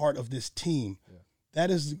am a part of this team. Yeah. That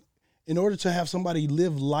is, in order to have somebody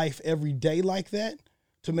live life every day like that,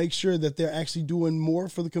 to make sure that they're actually doing more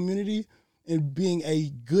for the community and being a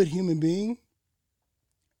good human being,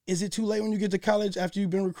 is it too late when you get to college after you've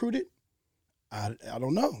been recruited? I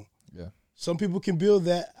don't know. Yeah. Some people can build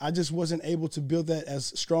that. I just wasn't able to build that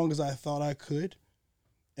as strong as I thought I could.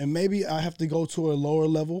 And maybe I have to go to a lower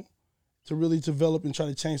level to really develop and try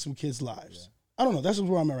to change some kids' lives. Yeah. I don't know. That's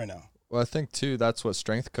where I'm at right now. Well, I think, too, that's what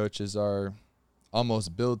strength coaches are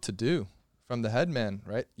almost billed to do from the head man,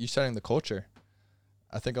 right? You setting the culture.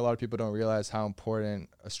 I think a lot of people don't realize how important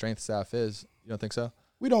a strength staff is. You don't think so?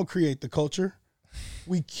 We don't create the culture.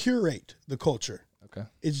 We curate the culture. Okay.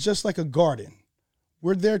 It's just like a garden.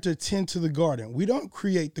 We're there to tend to the garden. We don't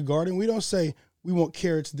create the garden. We don't say we want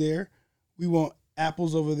carrots there. We want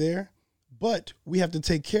apples over there. But we have to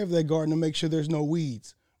take care of that garden to make sure there's no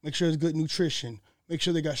weeds, make sure there's good nutrition, make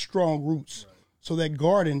sure they got strong roots. Right. So that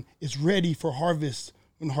garden is ready for harvest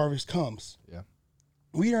when harvest comes. Yeah.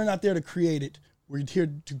 We are not there to create it. We're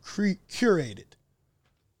here to curate it.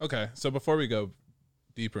 Okay, so before we go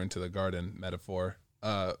deeper into the garden metaphor,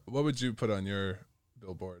 what would you put on your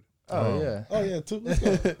billboard? Let's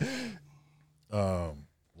go.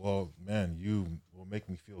 Well, man, you will make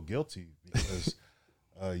me feel guilty because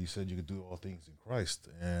you said you could do all things in Christ,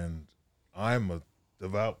 and I'm a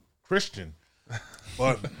devout Christian,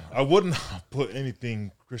 but I wouldn't put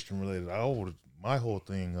anything Christian related. My whole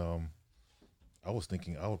thing, I was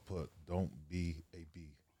thinking I would put "Don't be a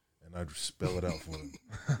B," and I'd spell it out for them.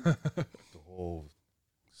 The whole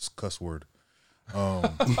cuss word.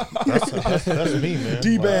 That's me, man.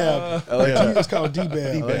 D-Bab. It's called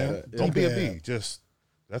D-Bab. D-Bab. Don't be a B. Just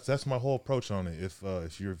that's my whole approach on it.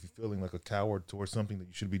 If you're feeling like a coward towards something that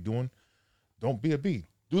you should be doing, don't be a B.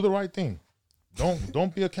 Do the right thing.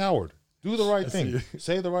 Don't be a coward. Do the right thing.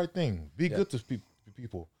 Say the right thing. Be good to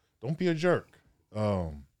people. Don't be a jerk.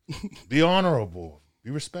 Be honorable. Be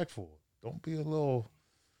respectful. Don't be a little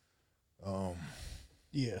a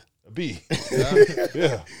B.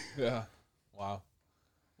 Yeah. Wow.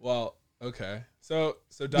 Well, okay. So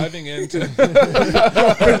diving into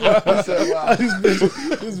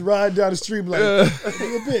just ride down the street like a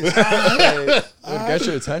bitch. It'll get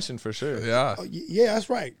your attention for sure. Yeah. Yeah, that's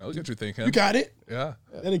right. That'll get you thinking. You got it. Yeah.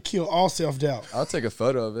 That'll kill all self-doubt. I'll take a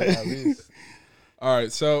photo of it at least. All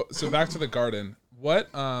right. So back to the garden. What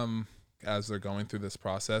as they're going through this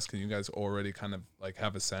process, can you guys already kind of like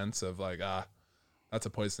have a sense of like that's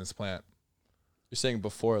a poisonous plant? You're saying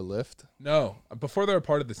before a lift? No, before they're a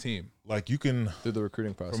part of the team. Like you can through the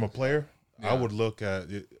recruiting process. From a player, I would look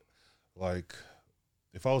at it like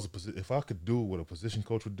if I could do what a position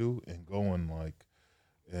coach would do and go and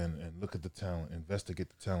and look at the talent, investigate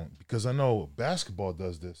the talent, because I know basketball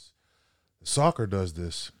does this, soccer does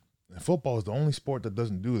this, and football is the only sport that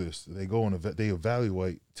doesn't do this. They go and they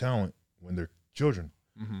evaluate talent when they're children.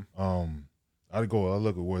 Mm-hmm. I'd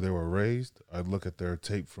look at where they were raised. I'd look at their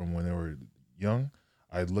tape from when they were young.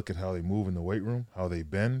 I'd look at how they move in the weight room, how they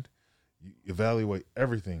bend. You evaluate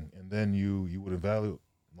everything, and then you would evaluate,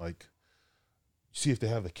 like, see if they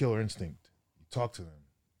have the killer instinct. You talk to them.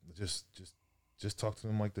 Just talk to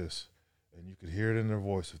them like this, and you could hear it in their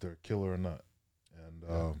voice if they're a killer or not.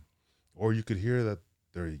 And or you could hear that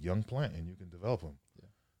they're a young plant, and you can develop them. Yeah.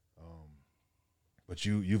 But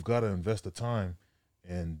you've got to invest the time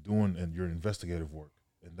in doing your investigative work,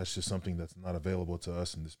 and that's just something that's not available to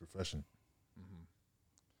us in this profession.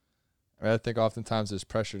 I think oftentimes there's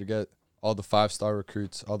pressure to get all the 5-star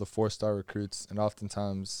recruits, all the 4-star recruits, and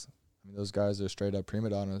oftentimes, I mean, those guys are straight up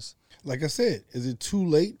prima donnas. Like I said, is it too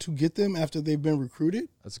late to get them after they've been recruited?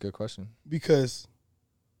 That's a good question. Because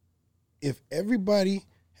if everybody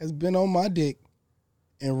has been on my dick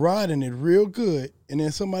and riding it real good, and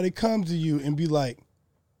then somebody comes to you and be like,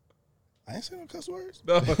 I ain't saying no cuss words.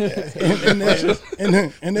 No.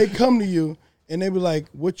 and they come to you and they be like,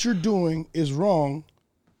 what you're doing is wrong.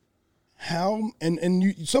 How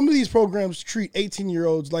some of these programs treat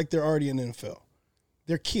 18-year-olds like they're already in the NFL.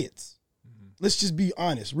 They're kids. Mm-hmm. Let's just be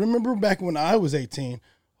honest. Remember back when I was 18?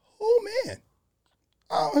 Oh man,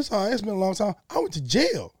 it's been a long time. I went to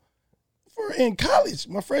jail in college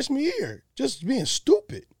my freshman year, just being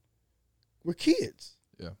stupid. We're kids.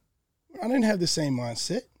 Yeah, I didn't have the same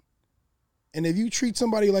mindset. And if you treat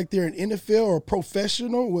somebody like they're an NFL or a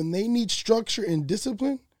professional when they need structure and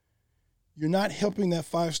discipline, you're not helping that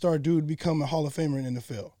 5-star dude become a Hall of Famer in the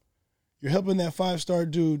NFL. You're helping that 5-star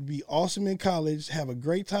dude be awesome in college, have a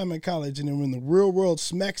great time in college, and then when the real world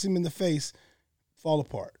smacks him in the face, fall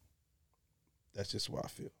apart. That's just what I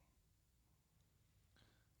feel.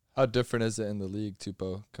 How different is it in the league,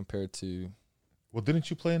 Tupou, compared to? Well, didn't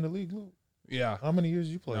you play in the league, Lou? Yeah. How many years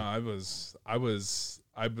did you play? No, I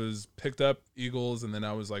was picked up Eagles, and then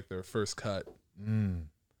I was like their first cut.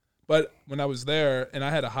 But when I was there, and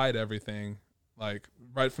I had to hide everything, like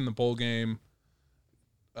right from the bowl game,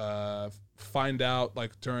 find out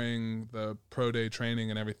like during the pro day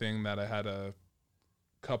training and everything that I had a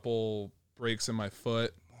couple breaks in my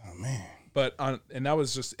foot. Oh man! And that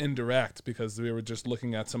was just indirect because we were just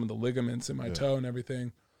looking at some of the ligaments in my toe and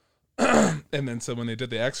everything. And then so when they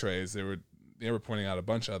did the X-rays, they were pointing out a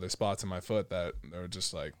bunch of other spots in my foot that they were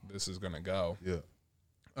just like, this is gonna go. Yeah.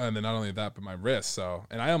 And then not only that, but my wrist. So,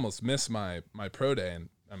 and I almost missed my pro day. And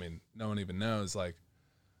I mean, no one even knows. Like,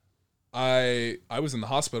 I was in the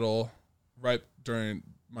hospital right during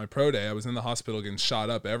my pro day. I was in the hospital getting shot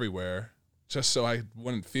up everywhere just so I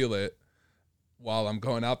wouldn't feel it while I'm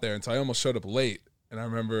going out there. And so I almost showed up late. And I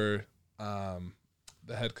remember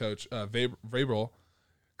the head coach, Vrabel,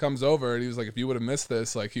 comes over and he was like, if you would have missed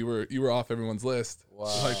this, like you were off everyone's list. Wow.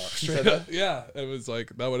 Like, straight up, yeah. It was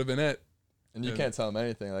like, that would have been it. And you can't tell them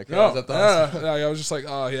anything. Like, no, I was just like,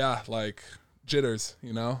 oh, yeah, like jitters,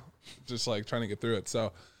 just like trying to get through it.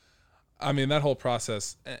 So, I mean, that whole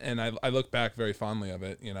process, and I look back very fondly of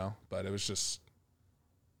it, but it was just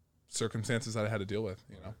circumstances that I had to deal with,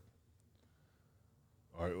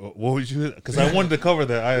 All right, what would you, because I wanted to cover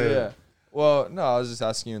that. Yeah. Well, no, I was just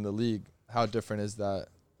asking you in the league, how different is that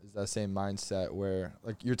same mindset where,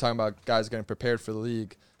 like, you're talking about guys getting prepared for the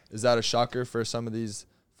league. Is that a shocker for some of these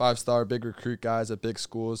 5-star big recruit guys at big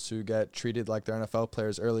schools who get treated like they're NFL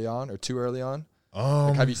players early on or too early on?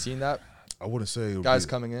 Like, have you seen that? I wouldn't say guys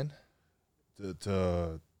coming in that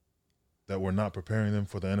we're not preparing them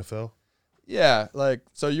for the NFL. Yeah, like,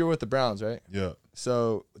 so you were with the Browns, right? Yeah.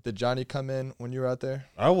 So did Johnny come in when you were out there?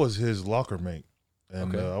 I was his locker mate,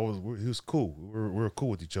 and okay. He was cool. We were cool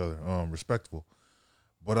with each other, respectful.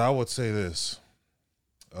 But I would say this: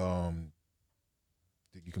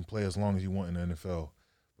 you can play as long as you want in the NFL.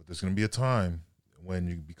 But there's going to be a time when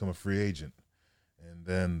you become a free agent, and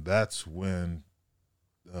then that's when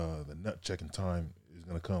the nut-checking time is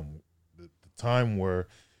going to come. The time where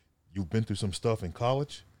you've been through some stuff in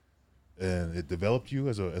college and it developed you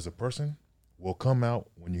as a person will come out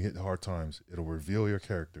when you hit the hard times. It'll reveal your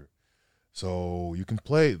character. So you can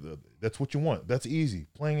play. That's what you want. That's easy.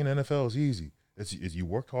 Playing in the NFL is easy. You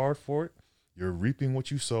work hard for it. You're reaping what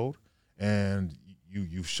you sowed, and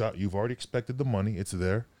you've already expected the money. It's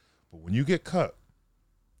there. But when you get cut,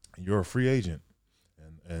 you're a free agent,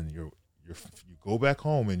 and you go back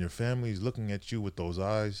home, and your family's looking at you with those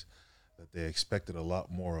eyes that they expected a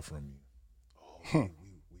lot more from you. Oh,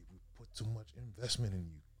 we put too much investment in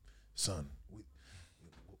you, son.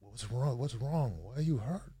 what's wrong? What's wrong? Why are you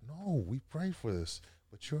hurt? No, we prayed for this,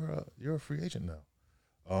 but you're a free agent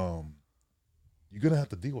now. You're gonna have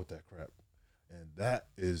to deal with that crap, and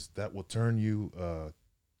that will turn you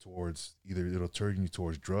towards it'll turn you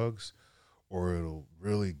towards drugs, or it'll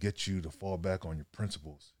really get you to fall back on your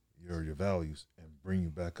principles, your values, and bring you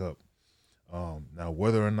back up. Now,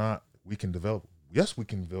 whether or not we can develop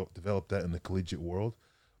that in the collegiate world,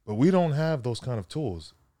 but we don't have those kind of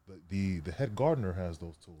tools. The head gardener has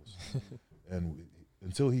those tools, and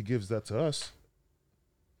until he gives that to us,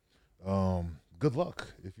 good luck.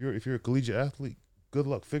 If you're a collegiate athlete, good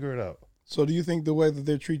luck. Figure it out. So, do you think the way that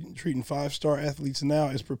they're treating 5-star athletes now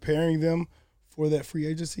is preparing them for that free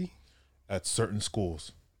agency? At certain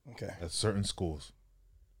schools, okay. At certain schools,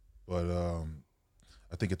 but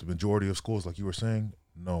I think at the majority of schools, like you were saying,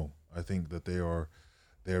 no. I think that they are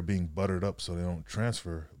being buttered up so they don't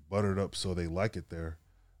transfer, buttered up so they like it there,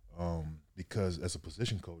 because as a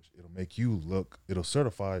position coach, it'll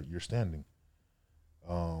certify your standing.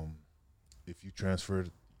 If you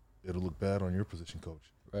transferred, it'll look bad on your position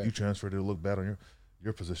coach. Right. You transferred, it'll look bad on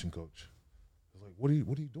your position coach. It's like, what are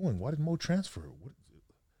you doing? Why did Mo transfer?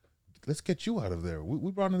 Let's get you out of there.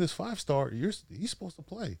 We brought in this 5-star. He's supposed to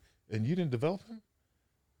play, and you didn't develop him.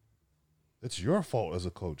 It's your fault as a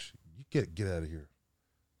coach. You get out of here.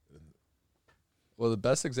 Well, the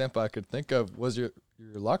best example I could think of was your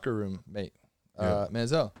locker room mate,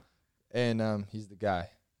 Manziel, and he's the guy.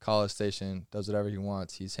 College Station, does whatever he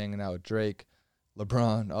wants. He's hanging out with Drake,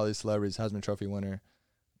 LeBron, all these celebrities, Heisman Trophy winner.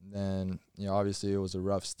 And then, obviously it was a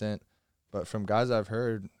rough stint. But from guys I've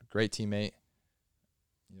heard, great teammate,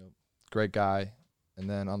 great guy. And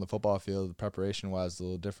then on the football field, the preparation-wise, a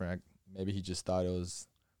little different. Maybe he just thought it was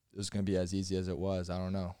going to be as easy as it was. I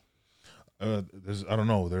don't know. There's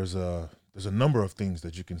a number of things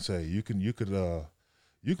that you can say. You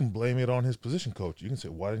can blame it on his position coach. You can say,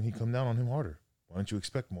 why didn't he come down on him harder? Why didn't you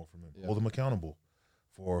expect more from him? Yeah. Hold him accountable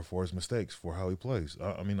for his mistakes, for how he plays.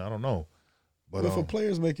 I mean, I don't know. But if a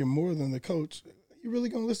player's making more than the coach, you really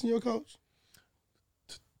going to listen to your coach?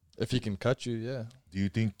 If he can cut you, yeah. Do you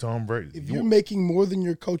think Tom Brady? If you're making more than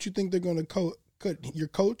your coach, you think they're going to cut your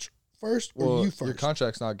coach first or you first? Your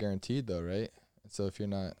contract's not guaranteed, though, right? So if you're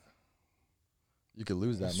not, you could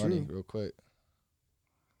lose that money real quick.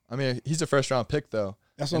 I mean, he's a first-round pick, though.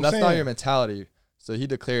 That's what I'm saying. Not your mentality. So he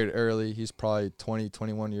declared early. He's probably 20,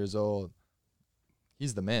 21 years old.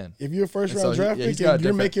 He's the man. If you're a first-round draft pick and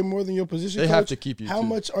you're making more than your position coach, they have to keep you. How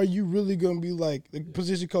much are you really going to be like the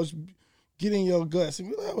position coach getting your guts and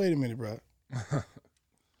be like, wait a minute, bro.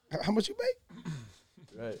 How much you make?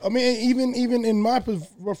 Right. I mean, even in my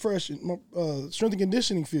profession, strength and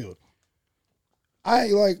conditioning field,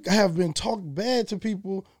 I have been talked bad to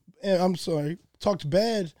people, and I'm sorry, talked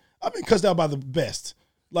bad. I've been cussed out by the best,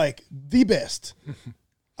 like the best.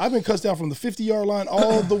 I've been cussed out from the 50-yard line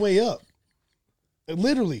all the way up.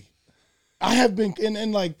 Literally, I have been,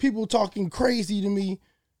 and like people talking crazy to me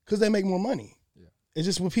because they make more money. Yeah. It's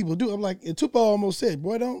just what people do. I'm like, and Tupou almost said,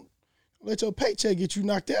 boy, don't let your paycheck get you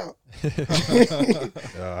knocked out.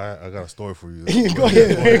 Yeah, I got a story for you. Go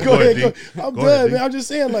ahead. I'm done, man. I'm just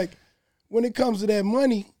saying, like, when it comes to that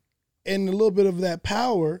money and a little bit of that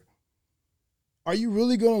power, are you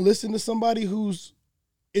really going to listen to somebody who's,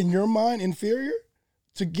 in your mind, inferior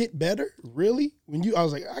to get better? Really? I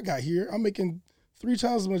was like, I got here. I'm making 3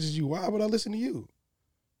 times as much as you. Why would I listen to you?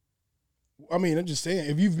 I mean, I'm just saying,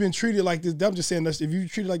 if you've been treated like this, I'm just saying, if you're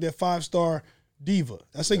treated like that 5-star diva,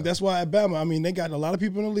 that's why at Bama, I mean, they got a lot of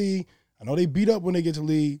people in the league. I know they beat up when they get to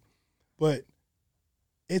league, but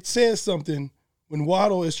it says something when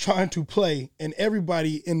Waddle is trying to play and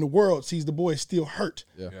everybody in the world sees the boy still hurt.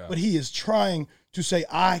 Yeah. Yeah. But he is trying to say,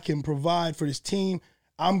 I can provide for this team.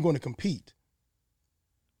 I'm going to compete.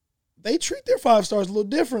 They treat their 5-stars a little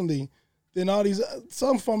differently than all these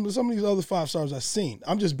some of these other 5-stars I've seen.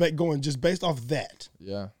 I'm just going based off that.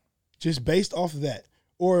 Yeah. Just based off that.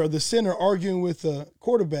 Or the center arguing with the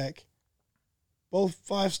quarterback, both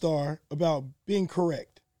 5-star, about being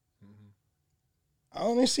correct. Mm-hmm. I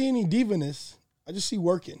don't see any divaness. I just see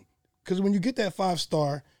working. Because when you get that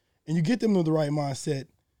 5-star and you get them with the right mindset,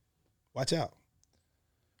 watch out.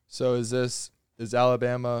 So is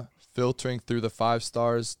Alabama filtering through the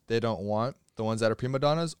 5-stars they don't want, the ones that are prima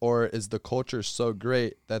donnas, or is the culture so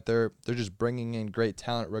great that they're just bringing in great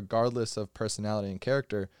talent regardless of personality and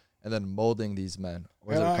character, and then molding these men?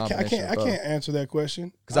 Or is it a combination I can't answer that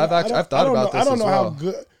question because I've thought about this. I don't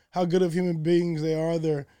know how good of human beings they are.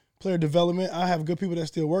 Their player development. I have good people that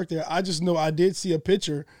still work there. I just know I did see a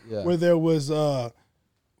picture where there was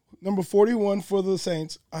number 41 for the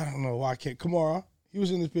Saints. I don't know why I can't. Kamara, he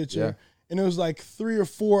was in this picture, and there was like 3 or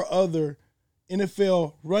 4 other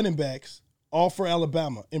NFL running backs, all for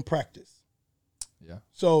Alabama in practice. Yeah.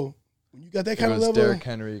 So when you got that kind of level, Derrick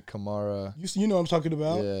Henry, Kamara. you know what I'm talking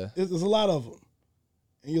about. Yeah. There's a lot of them,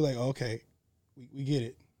 and you're like, okay, we get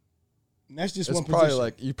it. And that's just one probably position.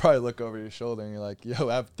 like you probably look over your shoulder and you're like, yo,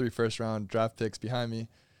 I have 3 first-round draft picks behind me.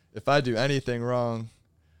 If I do anything wrong,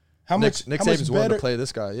 Nick Saban's willing to play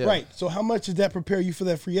this guy. Yeah. Right. So how much does that prepare you for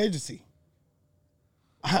that free agency?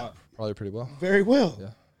 Probably pretty well. Very well.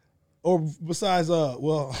 Yeah. Or besides,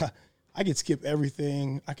 I can skip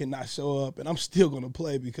everything. I can not show up, and I'm still going to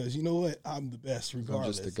play because you know what? I'm the best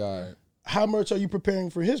regardless. I'm just a guy. How much are you preparing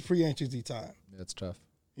for his free agency time? Yeah, it's tough.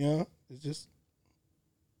 You know, it's just.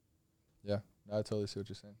 Yeah, I totally see what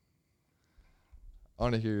you're saying. I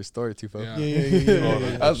want to hear your story, Tupou.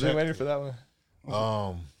 Yeah. I was waiting for that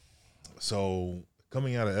one. So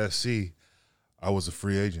coming out of SC, I was a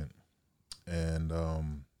free agent, and I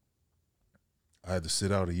had to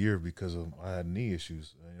sit out a year because I had knee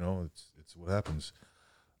issues. You know, it's what happens.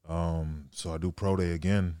 So I do pro day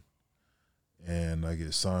again, and I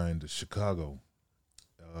get signed to Chicago.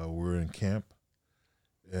 We're in camp,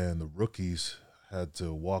 and the rookies had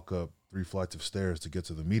to walk up 3 flights of stairs to get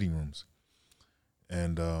to the meeting rooms.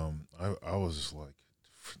 And I was just like,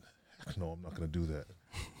 heck no, I'm not going to do that.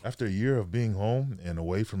 After a year of being home and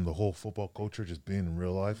away from the whole football culture, just being in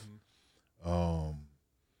real life,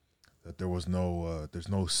 that there was there's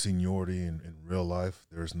no seniority in real life.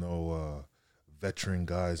 There's no veteran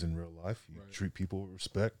guys in real life. You treat people with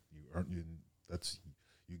respect.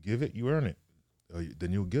 You give it, you earn it.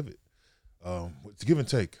 Then you'll give it. It's give and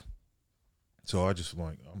take. So I just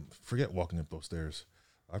forget walking up those stairs.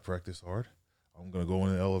 I practice hard. I'm going to go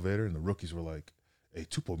in the elevator, and the rookies were like, hey,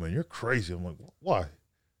 Tupou, man, you're crazy. I'm like, why?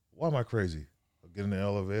 Why am I crazy? I get in the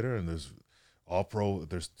elevator, and there's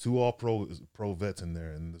there's 2 all-pro vets in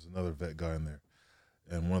there, and there's another vet guy in there.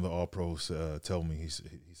 And one of the all-pros tell me, he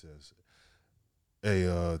says, hey,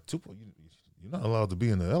 Tupou, you're not allowed to be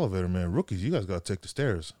in the elevator, man. Rookies, you guys got to take the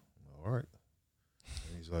stairs. Like, all right.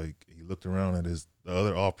 And he's like, he looked around at the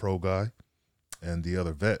other all-pro guy and the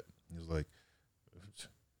other vet. He was like,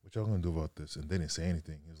 what y'all going to do about this? And they didn't say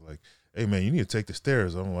anything. He was like, hey, man, you need to take the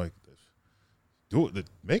stairs. I'm like, do it.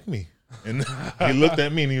 Make me. And he looked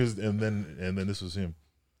at me, and then this was him.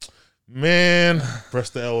 Man, press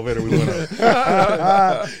the elevator. We went up.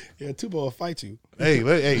 Yeah, Tupou will fight you. Hey,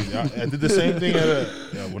 I did the same thing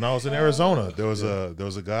when I was in Arizona. There was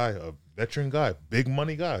a guy, a veteran guy, big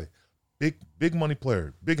money guy, big money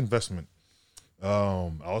player, big investment. I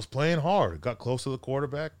was playing hard. Got close to the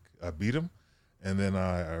quarterback. I beat him, and then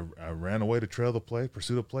I ran away to trail the play,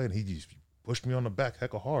 pursue the play, and he just pushed me on the back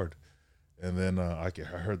hecka hard. And then I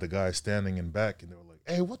heard the guy standing in back, and they were like,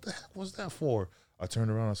 hey, what the heck was that for? I turned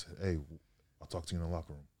around and I said, hey, I'll talk to you in the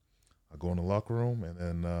locker room. I go in the locker room, and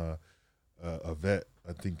then a vet,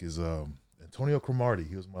 I think is Antonio Cromartie.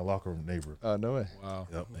 He was my locker room neighbor. Oh, no way. Wow.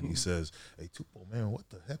 Yep. And he says, hey, Tupou, man, what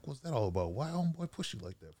the heck was that all about? Why homeboy push you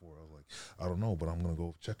like that for? I was like, I don't know, but I'm going to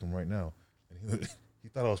go check him right now. And he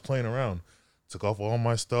thought I was playing around. Took off all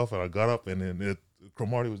my stuff, and I got up, and then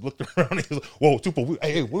Cromartie was looking around, and he was like, whoa, Tupou,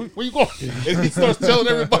 hey, where you going? And he starts telling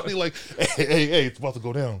everybody, like, hey, it's about to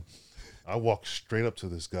go down. I walked straight up to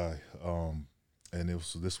this guy, and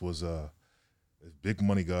this was a big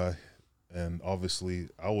money guy, and obviously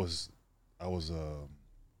I was a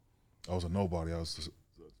nobody. I was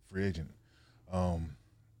a free agent,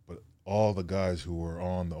 but all the guys who were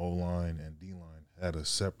on the O-line and D-line had a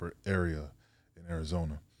separate area in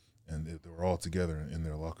Arizona, and they were all together in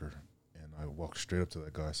their locker. And I walked straight up to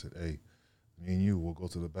that guy. I said, hey, me and you, we'll go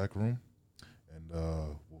to the back room, and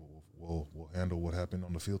we'll handle what happened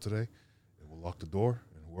on the field today. And we'll lock the door,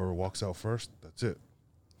 and whoever walks out first, that's it.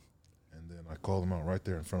 And then I called them out right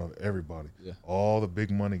there in front of everybody, all the big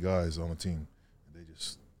money guys on the team. And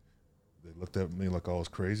they looked at me like I was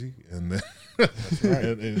crazy, and then that's right.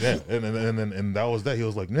 and that was that. He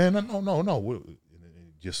was like, no. And it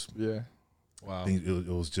just Wow. It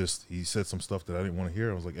was just, he said some stuff that I didn't want to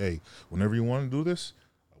hear. I was like, hey, whenever you want to do this,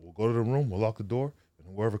 we'll go to the room, we'll lock the door, and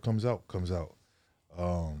whoever comes out, comes out.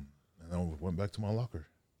 And then I went back to my locker,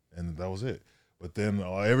 and that was it. But then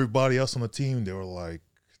everybody else on the team, they were like,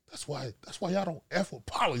 that's why y'all don't F with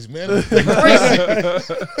polys, man. They're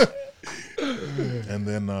crazy. And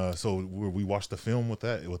then so we watched the film with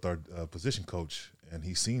our position coach, and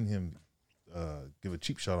he seen him give a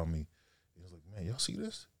cheap shot on me. He was like, man, y'all see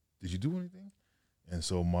this? Did you do anything? And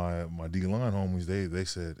so my D-line homies, they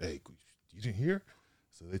said, hey, you didn't hear?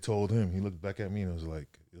 So they told him. He looked back at me, and it was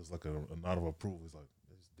like a nod of approval. He's like,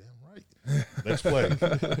 that's damn right. Next play.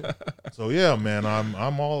 So yeah, man,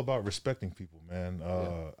 I'm all about respecting people, man.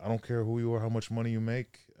 I don't care who you are, how much money you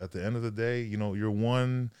make. At the end of the day, you know, you're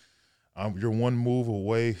one move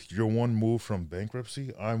away. You're one move from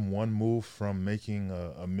bankruptcy. I'm one move from making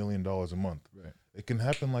 $1 million a month. Right. It can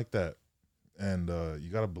happen like that, and you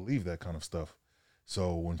got to believe that kind of stuff.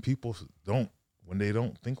 So when people when they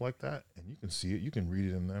don't think like that, and you can see it, you can read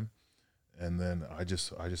it in them, and then I just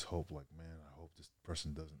hope, like, man, I hope this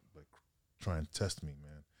person doesn't like try and test me,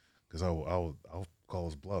 man, because I'll call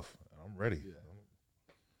his bluff. I'm ready. Yeah.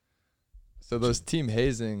 So those team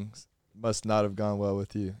hazings must not have gone well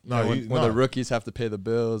with you. No, when the rookies have to pay the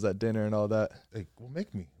bills at dinner and all that. Hey, well,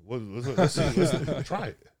 make me. Let's see, let's try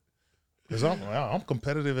it. Because I'm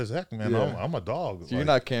competitive as heck, man. Yeah. I'm a dog. So you're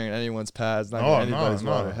not carrying anyone's pads, not carrying anybody's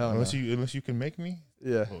water. Hell unless no. you can make me.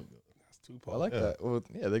 Yeah. Well, That's Tupou. I like that. Well,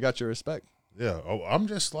 yeah, they got your respect. yeah. I'm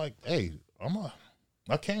just like, hey,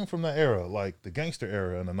 I came from that era, like the gangster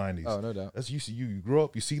era in the 90s. Oh, no doubt. That's you grew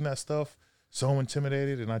up, you seen that stuff, so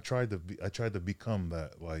intimidated, and I tried to become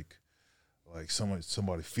that, like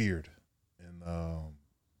somebody feared, and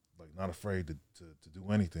like not afraid to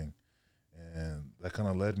do anything. And that kind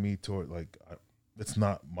of led me toward, like, it's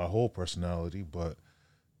not my whole personality, but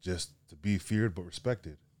just to be feared but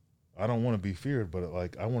respected. I don't want to be feared, but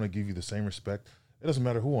like I want to give you the same respect. It doesn't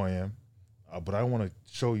matter who I am, but I want to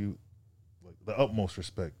show you like the utmost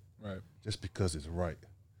respect, Right. just because it's right.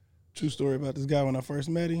 True story about this guy. When I first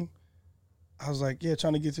met him, I was like, yeah,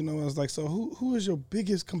 trying to get to know him. I was like, so who is your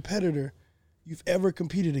biggest competitor you've ever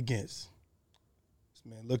competed against? This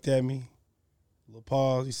man looked at me, a little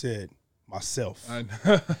pause. He said, myself. I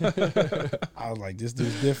was like, this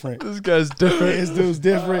dude's different. This guy's different. This dude's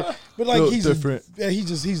different. But like he's different.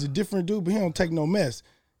 He's a different dude, but he don't take no mess.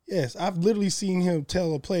 Yes, I've literally seen him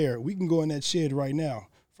tell a player, we can go in that shed right now.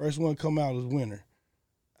 First one come out is winner.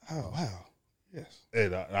 Oh, wow. Yes.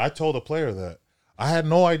 And I told a player that I had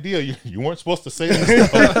no idea you weren't supposed to say this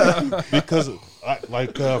stuff because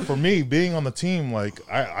for me being on the team, like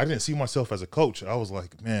I didn't see myself as a coach. I was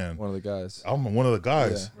like, man, One of the guys. I'm one of the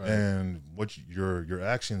guys, Yeah, right. and what your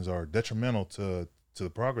actions are detrimental to the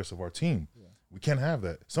progress of our team. Yeah. We can't have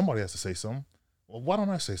that. Somebody has to say something. Well, why don't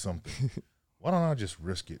I say something? Why don't I just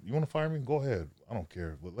risk it? You want to fire me? Go ahead. I don't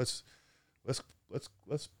care. But let's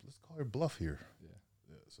call your bluff here. Yeah.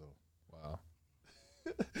 So Wow.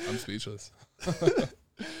 I'm speechless.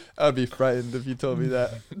 I'd be frightened if you told me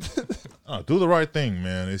that. do the right thing,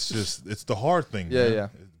 man. It's the hard thing. Yeah, man. yeah.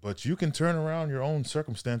 But you can turn around your own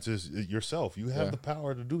circumstances yourself. You have the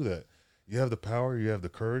power to do that. You have the power. You have the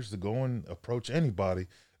courage to go and approach anybody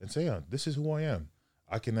and say, this is who I am.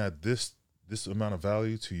 I can add this amount of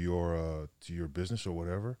value to your business or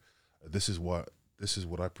whatever. This is what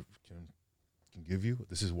I can give you.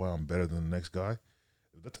 This is why I'm better than the next guy.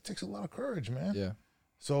 That takes a lot of courage, man. Yeah.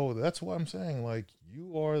 So that's why I'm saying, like,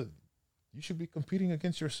 you should be competing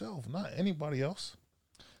against yourself, not anybody else.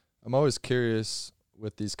 I'm always curious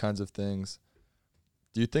with these kinds of things.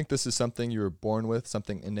 Do you think this is something you were born with,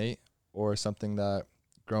 something innate, or something that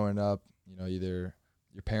growing up, either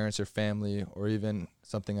your parents or family, or even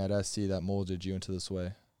something at SC that molded you into this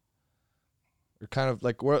way? Or kind of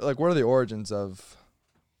what are the origins of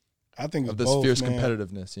I think it's this both, fierce man.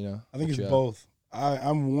 competitiveness, I think it's both.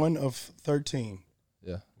 I'm one of 13.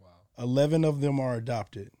 Yeah. Wow. 11 of them are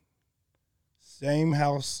adopted. Same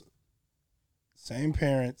house, same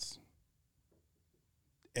parents.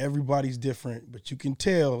 Everybody's different, but you can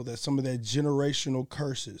tell that some of that generational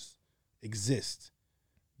curses exist.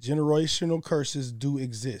 Generational curses do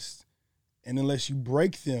exist. And unless you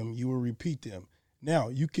break them, you will repeat them. Now,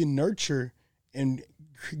 you can nurture and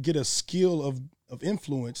get a skill of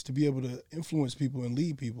influence to be able to influence people and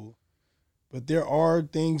lead people. But there are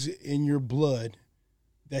things in your blood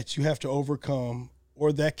that you have to overcome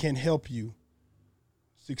or that can help you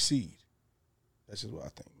succeed. That's just what I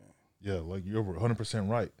think, man. Yeah, like you're 100%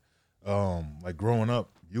 right. Like growing up,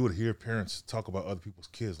 you would hear parents talk about other people's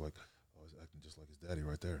kids like, oh, he's acting just like his daddy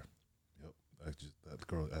right there. Yep, that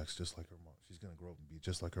girl acts just like her mom. She's going to grow up and be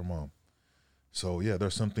just like her mom. So, yeah,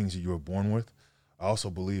 there's some things that you were born with. I also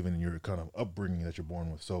believe in your kind of upbringing that you're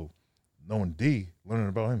born with. So knowing D, learning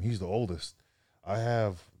about him, he's the oldest. I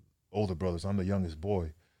have older brothers. I'm the youngest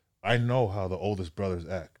boy. I know how the oldest brothers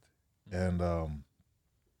act. And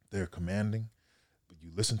they're commanding, but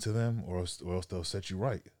you listen to them or else they'll set you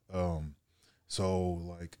right. So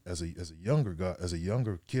like as a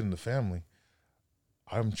younger kid in the family,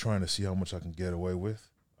 I'm trying to see how much I can get away with.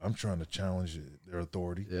 I'm trying to challenge their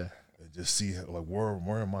authority. Yeah. And just see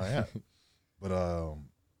where am I at? But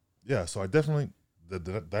yeah, so I definitely the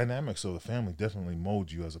dynamics of the family definitely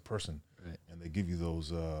mold you as a person, right? And they give you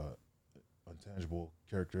those intangible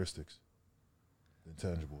characteristics, the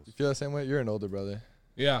intangibles. You feel the same way? You're an older brother.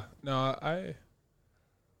 Yeah. No,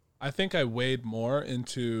 I think I weighed more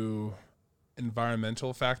into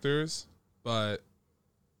environmental factors, but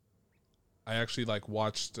I actually like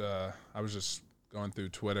watched. I was just going through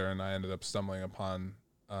Twitter and I ended up stumbling upon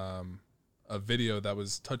a video that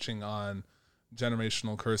was touching on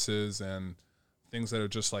generational curses and things that are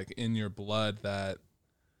just like in your blood that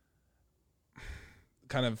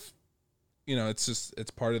kind of, you know, it's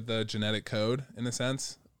part of the genetic code in a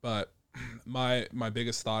sense. But my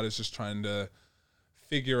biggest thought is just trying to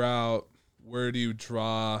figure out where do you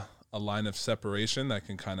draw a line of separation that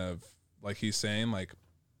can kind of, like he's saying, like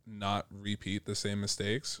not repeat the same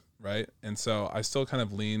mistakes, right? And so I still kind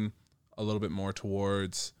of lean a little bit more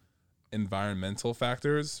towards environmental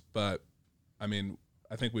factors, but I mean,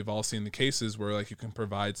 I think we've all seen the cases where like you can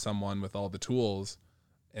provide someone with all the tools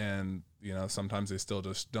and, you know, sometimes they still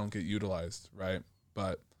just don't get utilized, right?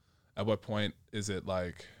 But at what point is it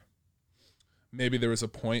like maybe there was a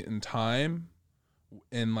point in time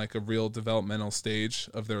in like a real developmental stage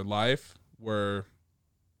of their life where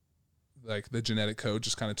like the genetic code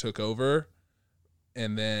just kind of took over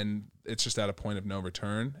and then it's just at a point of no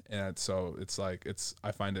return. And so it's like,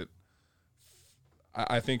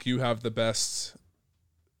 I think you have the best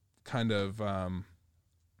kind of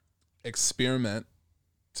experiment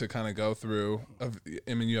to kind of go through.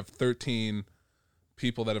 I mean, you have 13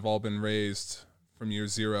 people that have all been raised from year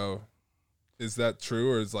zero. Is that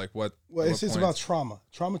true, or is like what? Well, it's about trauma.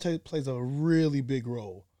 Trauma plays a really big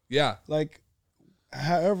role. Yeah. Like,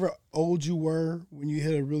 however old you were when you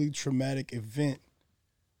hit a really traumatic event,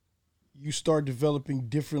 you start developing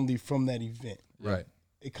differently from that event. Right.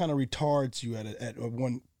 It kind of retards you at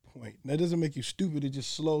one point. That doesn't make you stupid. It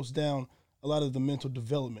just slows down a lot of the mental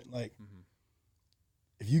development. Like,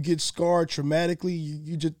 if you get scarred traumatically,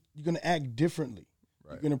 you're going to act differently.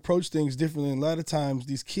 Right. You're going to approach things differently. And a lot of times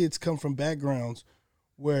these kids come from backgrounds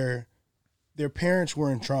where their parents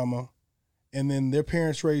were in trauma and then their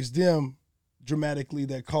parents raised them dramatically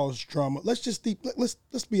that caused trauma. Let's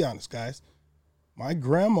be honest, guys. My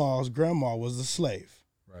grandma's grandma was a slave.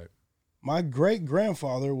 Right. My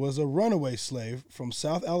great-grandfather was a runaway slave from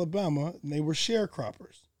South Alabama, and they were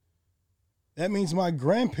sharecroppers. That means my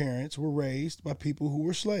grandparents were raised by people who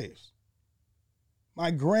were slaves.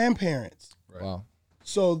 My grandparents. Right. Wow.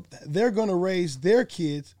 So they're going to raise their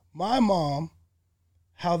kids, my mom,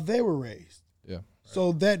 how they were raised. Yeah. Right.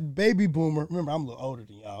 So that baby boomer, remember, I'm a little older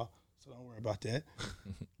than y'all, so don't worry about that.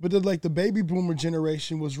 But the baby boomer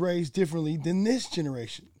generation was raised differently than this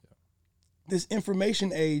generation. Yeah. This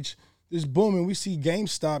information age, this booming, we see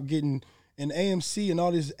GameStop getting an AMC and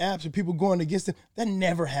all these apps and people going against it. That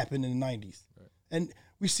never happened in the 90s. Right. And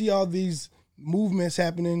we see all these movements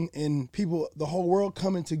happening and people, the whole world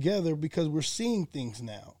coming together because we're seeing things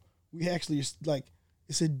now. We actually,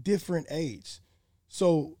 it's a different age.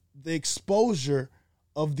 So the exposure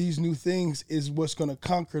of these new things is what's going to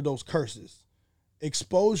conquer those curses.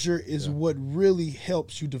 Exposure is what really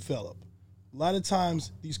helps you develop. A lot of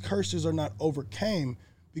times these curses are not overcame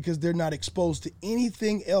because they're not exposed to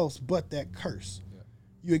anything else but that curse. Yeah.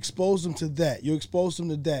 You expose them to that. You expose them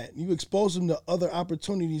to that. You expose them to other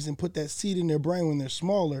opportunities and put that seed in their brain when they're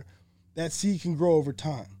smaller. That seed can grow over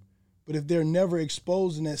time. But if they're never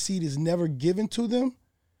exposed and that seed is never given to them,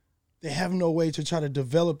 they have no way to try to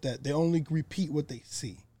develop that. They only repeat what they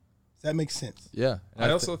see. Does that make sense? Yeah. I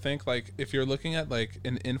also think like if you're looking at like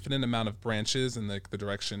an infinite amount of branches in like the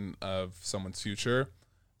direction of someone's future,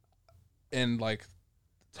 and like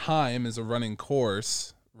time is a running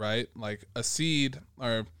course, right? Like a seed,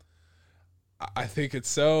 or I think it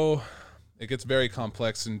gets very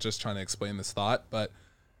complex in just trying to explain this thought, but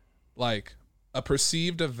like a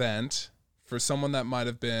perceived event for someone that might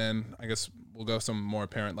have been, I guess we'll go some more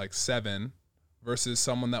apparent, like 7 versus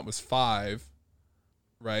someone that was 5,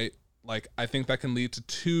 right? Like, I think that can lead to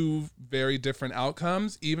 2 very different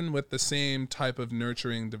outcomes, even with the same type of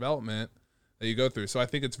nurturing development that you go through. So I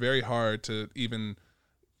think it's very hard to even,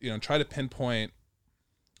 try to pinpoint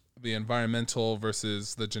the environmental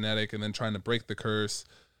versus the genetic and then trying to break the curse,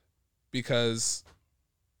 because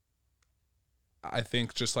I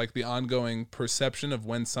think just like the ongoing perception of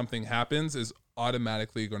when something happens is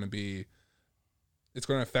automatically going to be, it's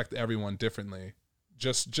going to affect everyone differently,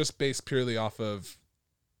 just based purely off of,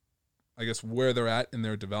 I guess, where they're at in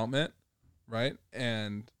their development, right?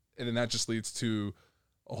 And then that just leads to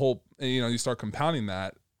a whole, you start compounding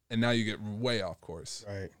that, and now you get way off course.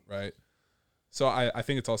 Right. So I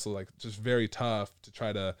think it's also like just very tough to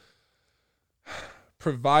try to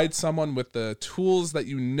provide someone with the tools that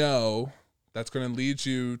that's going to lead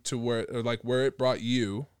you to where it brought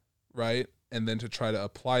you, right? and then to try to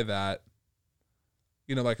apply that,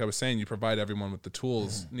 you know, like I was saying, you provide everyone with the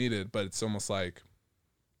tools needed, but it's almost like,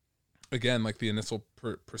 again, like the initial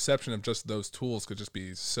perception of just those tools could just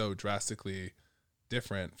be so drastically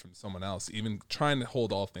different from someone else, even trying to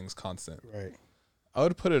hold all things constant. Right. I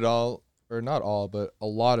would put it all, or not all, but a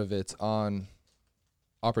lot of it on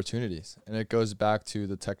opportunities. And it goes back to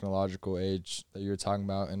the technological age that you were talking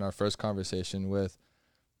about in our first conversation with,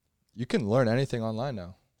 you can learn anything online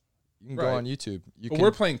now. You can go on YouTube. But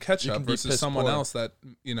we're playing catch up versus someone else that,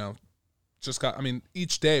 you know, just got, I mean,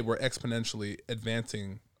 each day we're exponentially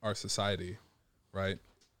advancing our society, right?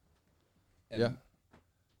 Yeah.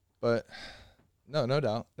 But no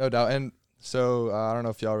doubt. And so I don't know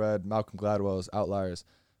if y'all read Malcolm Gladwell's Outliers,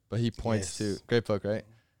 but he points to, great book, right?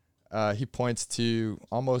 He points to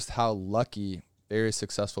almost how lucky very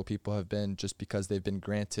successful people have been just because they've been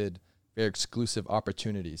granted very exclusive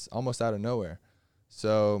opportunities almost out of nowhere.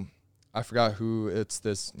 So I forgot who, it's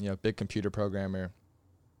this, you know, big computer programmer.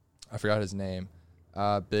 I forgot his name.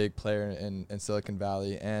 Big player in Silicon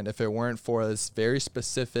Valley. And if it weren't for this very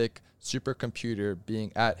specific supercomputer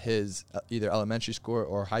being at his either elementary school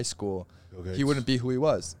or high school, he wouldn't be who he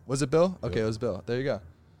was. Was it Bill? Okay, It was Bill. There you go.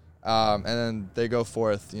 And then they go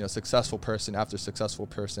forth, you know, successful person after successful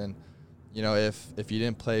person. You know, if you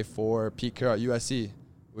didn't play for Pete Carroll at USC,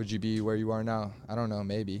 would you be where you are now? I don't know,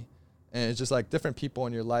 maybe. And it's just like different people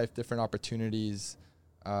in your life, different opportunities,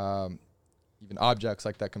 even objects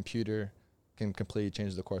like that computer can completely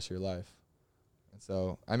change the course of your life. And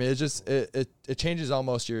so, I mean, it just, it changes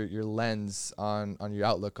almost your lens on your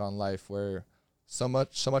outlook on life, where so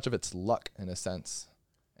much of it's luck in a sense.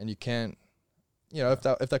 And you can't, you know,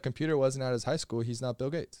 if that computer wasn't at his high school, he's not Bill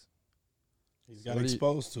Gates. He's got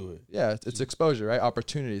exposed to it. Yeah, it's exposure, right?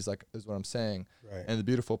 Opportunities, like, is what I'm saying. Right. And the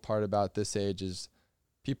beautiful part about this age is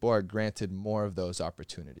people are granted more of those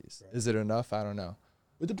opportunities. Right. Is it enough? I don't know.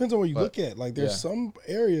 It depends on what you look at. Like, there's some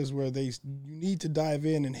areas where you need to dive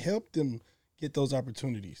in and help them get those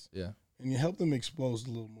opportunities. Yeah. And you help them exposed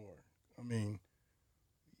a little more. I mean,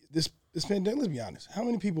 this pandemic, let's be honest, how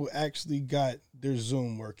many people actually got their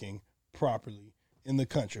Zoom working properly in the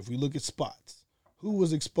country? If we look at spots, who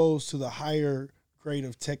was exposed to the higher grade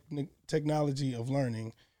of technology of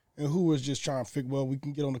learning, and who was just trying to figure, well, we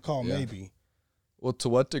can get on the call maybe. Well, to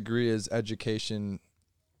what degree is education,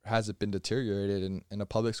 has it been deteriorated in a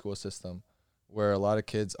public school system where a lot of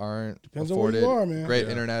kids aren't afforded great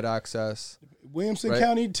internet access? Williamson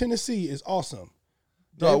County, Tennessee is awesome.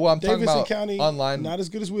 No, well, I'm talking about County, online. Not as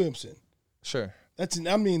good as Williamson. Sure.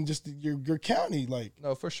 Just your county, like.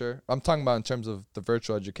 No, for sure. I'm talking about in terms of the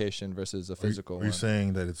virtual education versus a physical one. Are you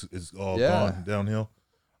saying that it's all gone downhill?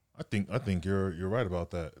 I think you're right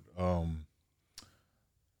about that.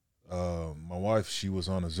 My wife, she was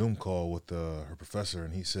on a Zoom call with her professor,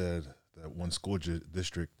 and he said that one school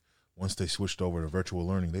district, once they switched over to virtual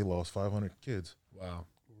learning, they lost 500 kids. Wow.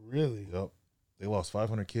 Really? Yep. They lost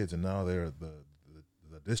 500 kids, and now they're the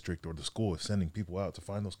district or the school is sending people out to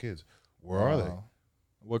find those kids. Where are they?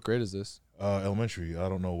 What grade is this? Elementary. I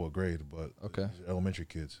don't know what grade, but okay, elementary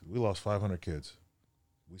kids. We lost 500 kids.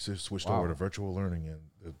 We just switched over to virtual learning,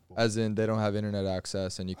 and as in they don't have internet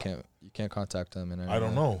access, and you can't contact them. And I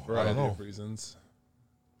don't know. For a variety of reasons.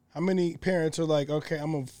 How many parents are like, okay,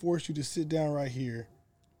 I'm gonna force you to sit down right here?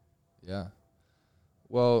 Yeah.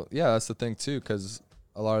 Well, yeah, that's the thing too, because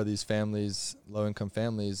a lot of these families, low-income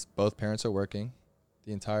families, both parents are working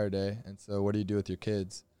the entire day, and so what do you do with your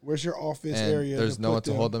kids? Where's your office area? There's no one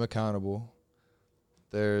to hold them accountable.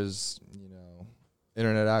 There's,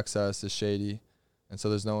 internet access is shady, and so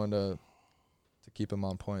there's no one to keep them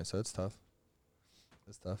on point. So it's tough.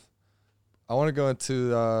 It's tough. I want to go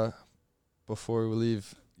into before we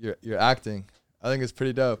leave your acting. I think it's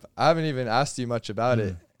pretty dope. I haven't even asked you much about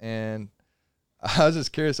it, and I was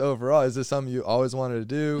just curious overall. Is this something you always wanted to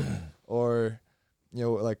do, or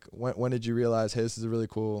like when did you realize, hey, this is a really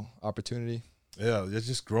cool opportunity? Yeah, it's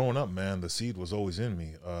just growing up, man. The seed was always in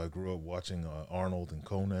me. I grew up watching Arnold and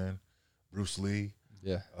Conan, Bruce Lee.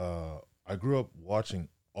 Yeah. I grew up watching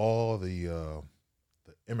all the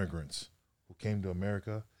immigrants who came to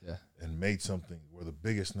America and made something, were the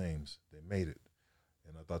biggest names. They made it.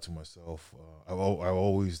 And I thought to myself, I've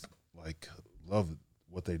always loved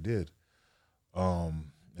what they did. And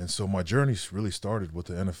so my journey really started with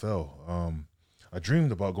the NFL. I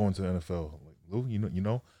dreamed about going to the NFL. Like, Lou, you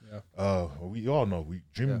know? Yeah. We all know we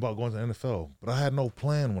dreamed about going to the NFL, but I had no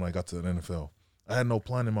plan when I got to the NFL. I had no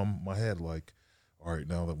plan in my head. Like, all right,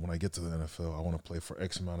 now that when I get to the NFL, I want to play for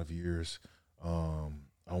X amount of years. I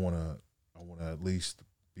want to at least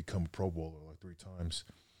become a Pro Bowler like 3 times.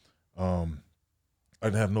 I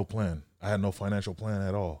didn't have no plan. I had no financial plan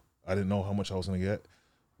at all. I didn't know how much I was going to get.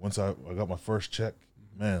 Once I got my first check,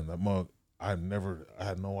 man, that mug, I had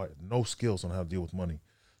no skills on how to deal with money.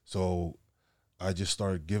 So I just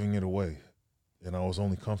started giving it away. And I was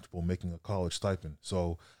only comfortable making a college stipend.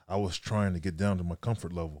 So I was trying to get down to my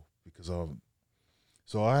comfort level because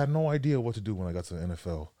so I had no idea what to do when I got to the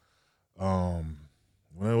NFL.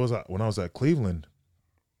 When I was at Cleveland,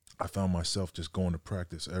 I found myself just going to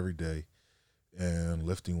practice every day and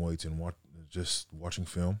lifting weights and just watching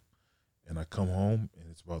film. And I come home and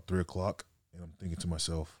it's about 3:00 and I'm thinking to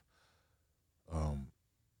myself,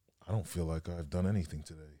 I don't feel like I've done anything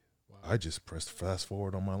today. Wow. I just pressed fast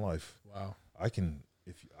forward on my life. Wow. I can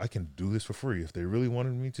do this for free. If they really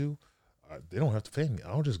wanted me to, they don't have to pay me.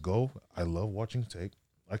 I'll just go. I love watching tape.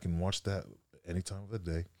 I can watch that any time of the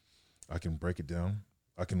day. I can break it down.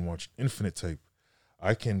 I can watch infinite tape.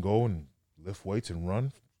 I can go and lift weights and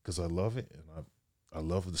run because I love it, and I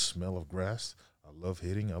love the smell of grass. I love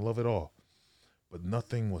hitting. I love it all. But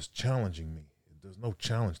nothing was challenging me. There's no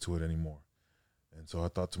challenge to it anymore. And so I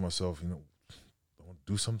thought to myself, I want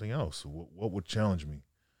to do something else. What would challenge me?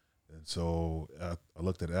 And so I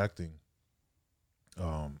looked at acting.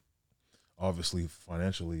 Obviously,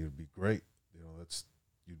 financially, it'd be great.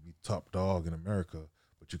 You'd be top dog in America,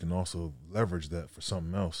 but you can also leverage that for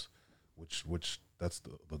something else, which that's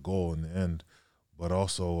the goal in the end. But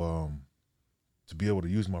also to be able to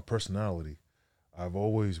use my personality. I've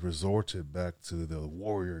always resorted back to the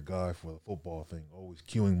warrior guy for the football thing, always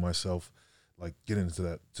cueing myself, like getting into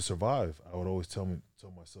that to survive. I would always tell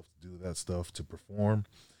myself to do that stuff to perform.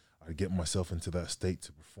 I'd get myself into that state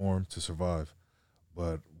to perform, to survive.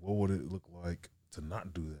 But what would it look like to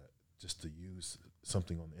not do that? Just to use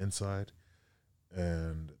something on the inside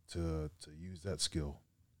and to use that skill.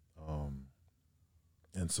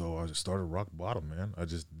 And so I just started rock bottom, man. I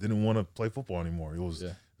just didn't want to play football anymore.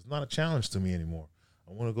 It's not a challenge to me anymore.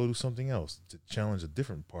 I want to go do something else to challenge a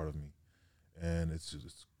different part of me. And it's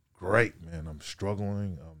great, man. I'm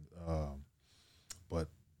struggling, but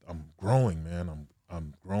I'm growing, man.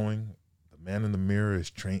 I'm growing. The man in the mirror is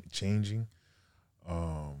changing,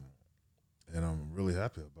 and I'm really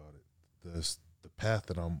happy about it. The path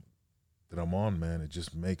that I'm on, man. It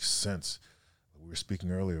just makes sense. We were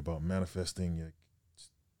speaking earlier about manifesting,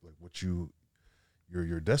 like what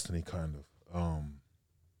your destiny, kind of.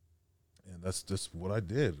 And that's just what I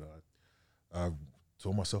did. I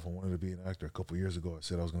told myself I wanted to be an actor a couple years ago. I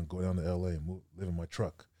said I was going to go down to L.A. and live in my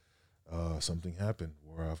truck. Something happened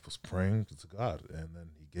where I was praying to God, and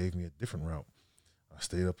then he gave me a different route. I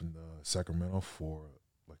stayed up in Sacramento for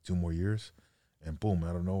like 2 more years, and boom,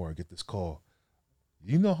 out of nowhere, I get this call.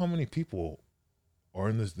 You know how many people are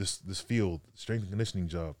in this field, strength and conditioning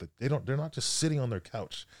job, that they're not just sitting on their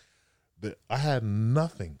couch. That I had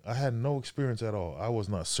nothing. I had no experience at all. I was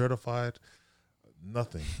not certified,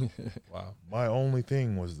 nothing. Wow. My only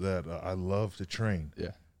thing was that I love to train.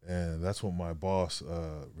 Yeah. And that's what my boss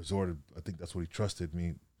resorted. I think that's what he trusted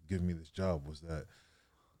me, giving me this job, was that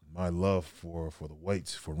my love for the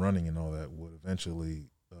weights, for running and all that would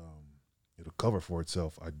eventually, it'll cover for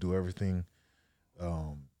itself. I do everything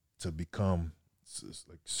to become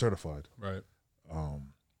like certified. Right.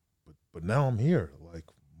 But now I'm here. Like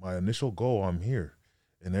my initial goal, I'm here,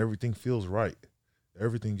 and everything feels right.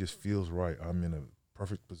 Everything just feels right. I'm in a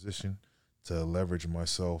perfect position to leverage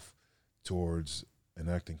myself towards an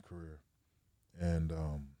acting career. And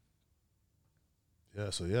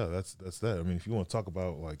that's that. I mean, if you want to talk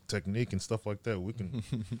about like technique and stuff like that, we can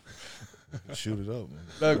shoot it up.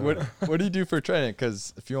 Doug, what do you do for training?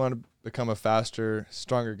 Because if you want to become a faster,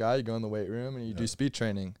 stronger guy, you go in the weight room and you do speed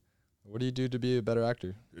training. What do you do to be a better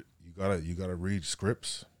actor? You gotta read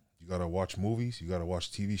scripts. You gotta watch movies. You gotta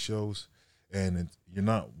watch TV shows, and you're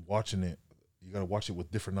not watching it. You gotta watch it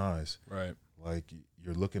with different eyes. Right. Like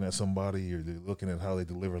you're looking at somebody. You're looking at how they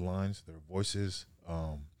deliver lines, their voices.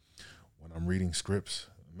 When I'm reading scripts,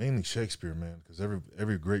 mainly Shakespeare, man, because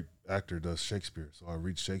every great actor does Shakespeare. So I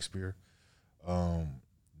read Shakespeare.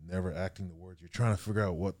 Never acting the words. You're trying to figure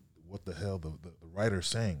out what the hell the writer's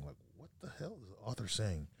saying. Like, what the hell is the author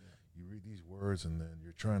saying? Yeah. You read these words, and then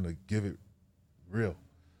you're trying to give it real.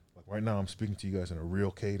 Like right now, I'm speaking to you guys in a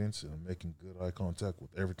real cadence, and I'm making good eye contact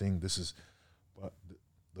with everything. This is, but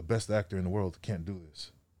the best actor in the world can't do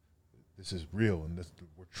this. This is real, and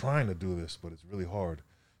we're trying to do this, but it's really hard.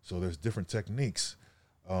 So there's different techniques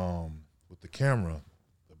with the camera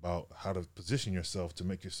about how to position yourself to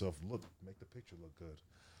make the picture look good.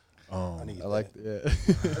 I like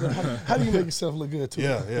how do you make yourself look good too?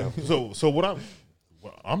 Yeah. So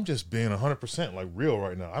I'm just being 100% like real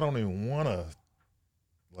right now. I don't even want to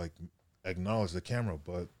like acknowledge the camera,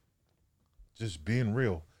 but just being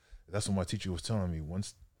real. That's what my teacher was telling me.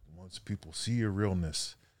 Once once people see your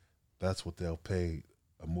realness, that's what they'll pay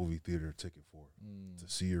a movie theater ticket for, to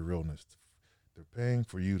see your realness. They're paying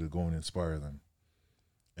for you to go and inspire them.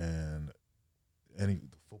 And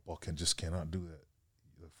football cannot do that.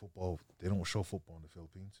 Football, they don't show football in the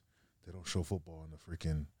Philippines. They don't show football in the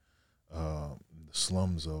freaking the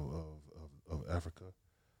slums of Africa.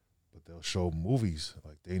 But they'll show movies.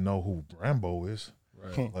 Like, they know who Rambo is.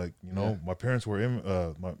 Right. Like, you know, my parents were in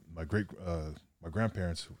my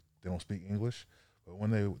grandparents, they don't speak English, but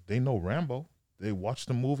when they know Rambo, they watch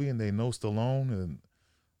the movie and they know Stallone, and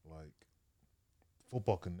like,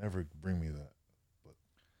 football can never bring me that, but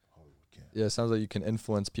Hollywood can. Yeah, it sounds like you can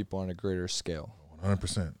influence people on a greater scale.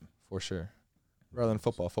 100%. For sure. Rather than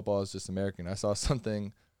football. Football is just American. I saw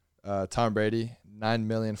something, Tom Brady, 9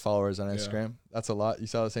 million followers on Instagram. Yeah. That's a lot. You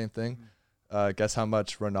saw the same thing? Guess how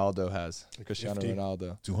much Ronaldo has? Like Cristiano 50.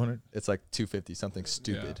 Ronaldo. 200? It's like 250, something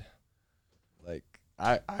stupid. Yeah. Like,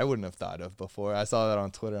 I wouldn't have thought of before. I saw that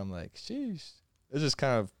on Twitter. I'm like, sheesh. It just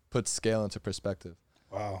kind of puts scale into perspective.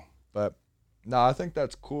 Wow. But, no, I think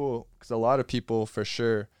that's cool because a lot of people, for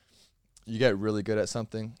sure, you get really good at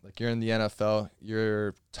something. Like, you're in the NFL,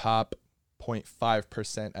 you're top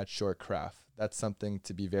 0.5% at short craft. That's something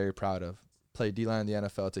to be very proud of. Play D-line in the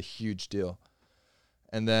NFL, it's a huge deal.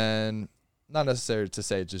 And then, not necessarily to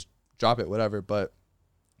say just drop it, whatever, but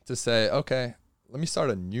to say, okay, let me start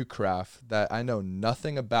a new craft that I know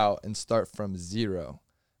nothing about and start from zero.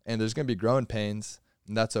 And there's going to be growing pains,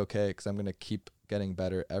 and that's okay because I'm going to keep getting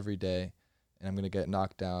better every day, and I'm going to get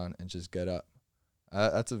knocked down and just get up.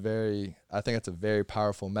 I think that's a very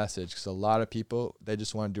powerful message because a lot of people, they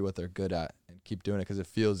just want to do what they're good at and keep doing it because it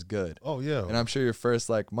feels good. Oh, yeah. And I'm sure your first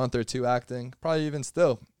month or two acting, probably even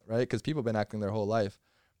still, right? Because people have been acting their whole life.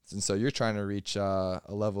 And so you're trying to reach a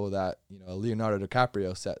level that, Leonardo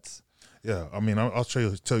DiCaprio sets. Yeah, I mean, I'll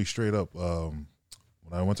tell you straight up. When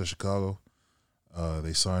I went to Chicago,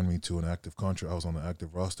 they signed me to an active contract. I was on the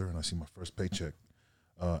active roster, and I see my first paycheck.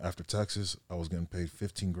 After taxes, I was getting paid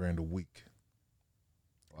 $15,000 a week.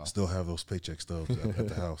 Wow. I still have those paycheck stubs at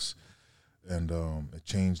the house, and it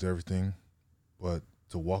changed everything. But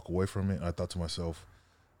to walk away from it, I thought to myself,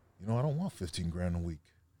 I don't want $15,000 a week.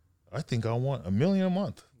 I think I want $1 million a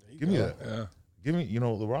month. Give me that. Yeah. Give me,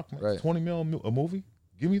 The Rock, right. 20 mil a movie.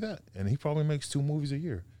 Give me that. And he probably makes 2 movies a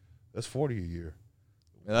year. That's 40 a year.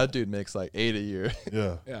 Man, that dude makes like 8 a year.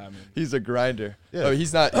 Yeah. Yeah, I mean, he's a grinder. Yeah. Oh,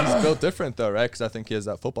 he's built different though, right? Because I think he has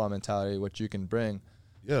that football mentality, which you can bring.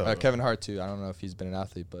 Yeah. Kevin Hart too. I don't know if he's been an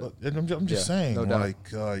athlete, but I'm just saying, no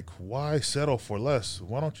like, why settle for less?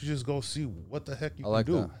 Why don't you just go see what the heck you can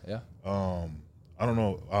do? That. Yeah. I don't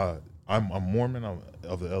know. I'm Mormon. I'm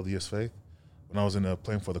of the LDS faith. When I was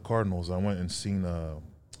playing for the Cardinals, I went and seen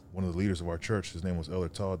one of the leaders of our church. His name was Elder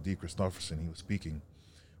Todd D. Christofferson. He was speaking.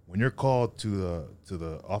 When you're called to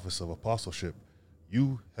the office of apostleship,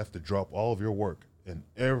 you have to drop all of your work, and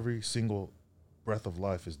every single breath of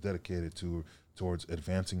life is dedicated towards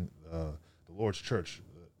advancing the Lord's church.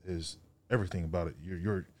 Is everything about it.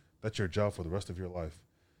 That's your job for the rest of your life.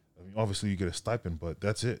 I mean, obviously you get a stipend, but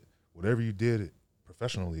that's it. Whatever you did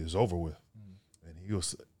professionally is over with. And he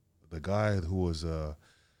was the guy who was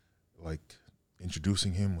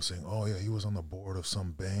introducing him was saying, oh yeah, he was on the board of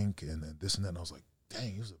some bank and this and that. And I was like,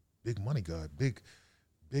 dang, he was a big money guy, big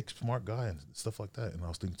smart guy and stuff like that. And I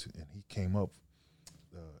was thinking, and he came up,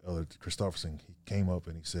 Elder Christofferson, he came up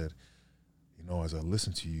and he said, as I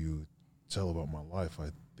listen to you tell about my life,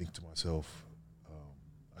 I think to myself,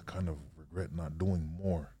 I kind of regret not doing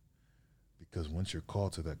more, because once you're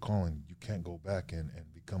called to that calling, you can't go back and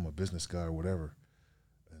become a business guy or whatever.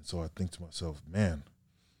 And so I think to myself, man,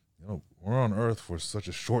 we're on earth for such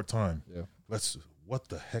a short time. Yeah. What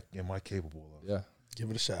the heck am I capable of? Yeah. Give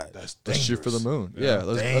it a shot. Let's shoot for the moon. Yeah.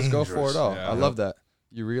 Let's go for it all. Yeah. I love that.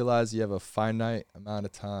 You realize you have a finite amount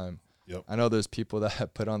of time. Yep. I know there's people that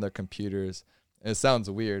have put on their computers, and it sounds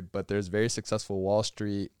weird, but there's very successful Wall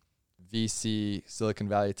Street, VC, Silicon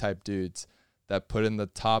Valley type dudes that put in the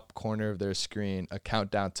top corner of their screen a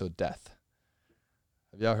countdown till death.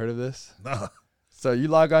 Have y'all heard of this? Nah. So you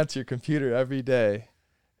log onto your computer every day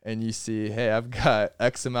and you see, hey, I've got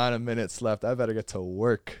X amount of minutes left. I better get to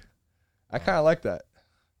work. I kind of like that.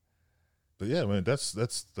 But yeah, man, that's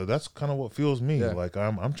kind of what fuels me. Yeah. Like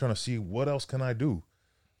I'm trying to see what else can I do.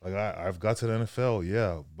 Like I've got to the NFL,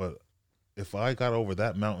 yeah, but if I got over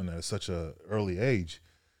that mountain at such a early age,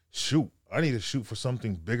 I need to shoot for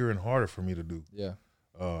something bigger and harder for me to do. Yeah.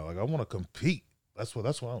 Like I want to compete. That's what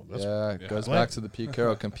it goes back to the Pete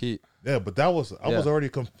Carroll compete. Yeah, but I was already a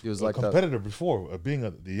competitor before, being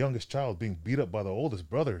the youngest child, being beat up by the oldest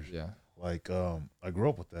brothers. Yeah. Like I grew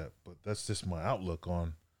up with that, but that's just my outlook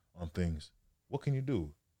on things. What can you do?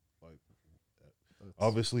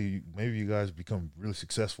 Obviously, maybe you guys become really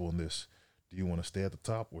successful in this. Do you want to stay at the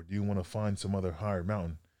top, or do you want to find some other higher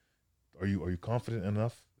mountain? Are you confident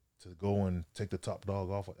enough to go and take the top dog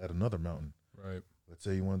off at another mountain? Right. Let's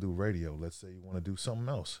say you want to do radio. Let's say you want to do something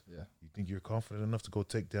else. Yeah. You think you're confident enough to go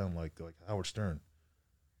take down like Howard Stern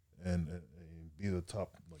and be the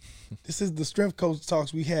top. Like, this is the strength coach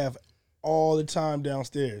talks we have all the time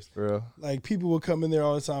downstairs. Bro. Like, people will come in there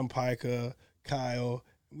all the time, Pika, Kyle.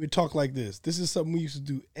 We talk like this. This is something we used to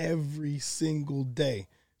do every single day.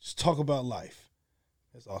 Just talk about life.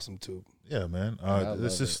 That's awesome, too. Yeah, man.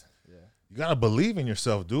 It's just Yeah. you gotta believe in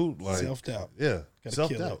yourself, dude. Like self-doubt. Yeah, Gotta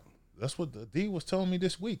self-doubt. That's what the D was telling me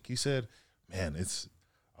this week. He said, "Man,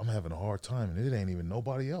 I'm having a hard time, and it ain't even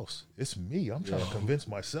nobody else. It's me. I'm trying to convince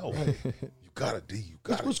myself. You got it, D. You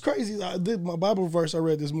got it." What's crazy, my Bible verse I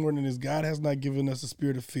read this morning is, God has not given us a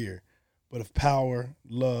spirit of fear, but of power,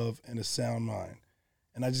 love, and a sound mind.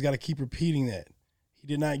 And I just got to keep repeating that. He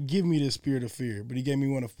did not give me the spirit of fear, but he gave me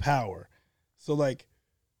one of power. So, like,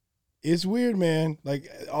 it's weird, man. Like,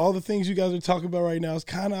 all the things you guys are talking about right now is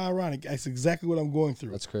kind of ironic. That's exactly what I'm going through.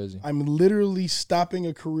 That's crazy. I'm literally stopping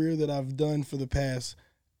a career that I've done for the past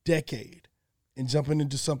decade and jumping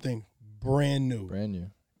into something brand new. Brand new.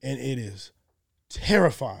 And it is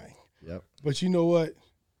terrifying. Yep. But you know what?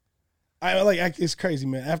 It's crazy,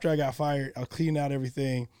 man. After I got fired, I cleaned out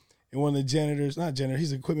everything. And one of the janitors, not janitor,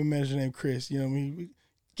 he's an equipment manager named Chris. You know what I mean? We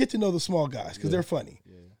get to know the small guys because they're funny.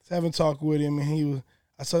 Yeah. So having talked with him, and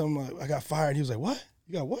I told him, like, I got fired. He was like, "What?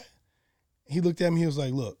 You got what?" And he looked at me. He was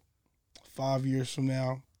like, "Look, 5 years from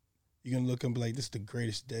now, you're gonna look and be like, this is the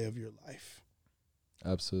greatest day of your life."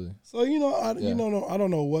 Absolutely. So I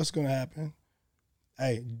don't know what's gonna happen.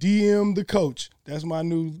 Hey, DM the coach. That's my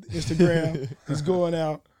new Instagram. It's going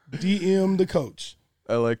out. DM the coach.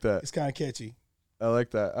 I like that. It's kind of catchy. I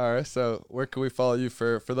like that. All right. So where can we follow you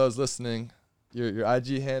for those listening? Your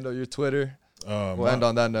IG handle, your Twitter. We'll end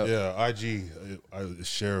on that note. Yeah, IG,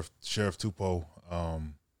 Sheriff Tupou.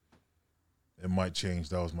 It might change.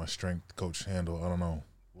 That was my strength coach handle. I don't know.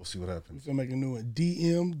 We'll see what happens. We're going to make a new one.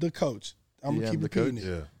 DM the coach. I'm going to keep repeating it.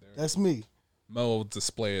 Yeah. That's me. Mo will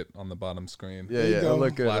display it on the bottom screen. Yeah, it'll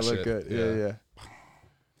look good. Flash It'll look it. good. Yeah. Yeah.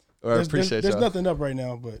 Well, I appreciate There's y'all. nothing up right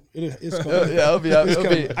now, but it's coming. Yeah, it'll be up. It's It'll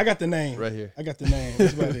coming. be I got the name. right here. I got the name.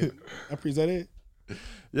 That's about it. Is that it?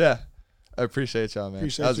 Yeah. I appreciate y'all, man.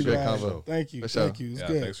 Appreciate that was a you great guys. convo. Thank you. For sure. Thank you. It's Yeah,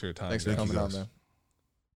 good. thanks for your time. Thanks for Thank you, coming on, guys. man.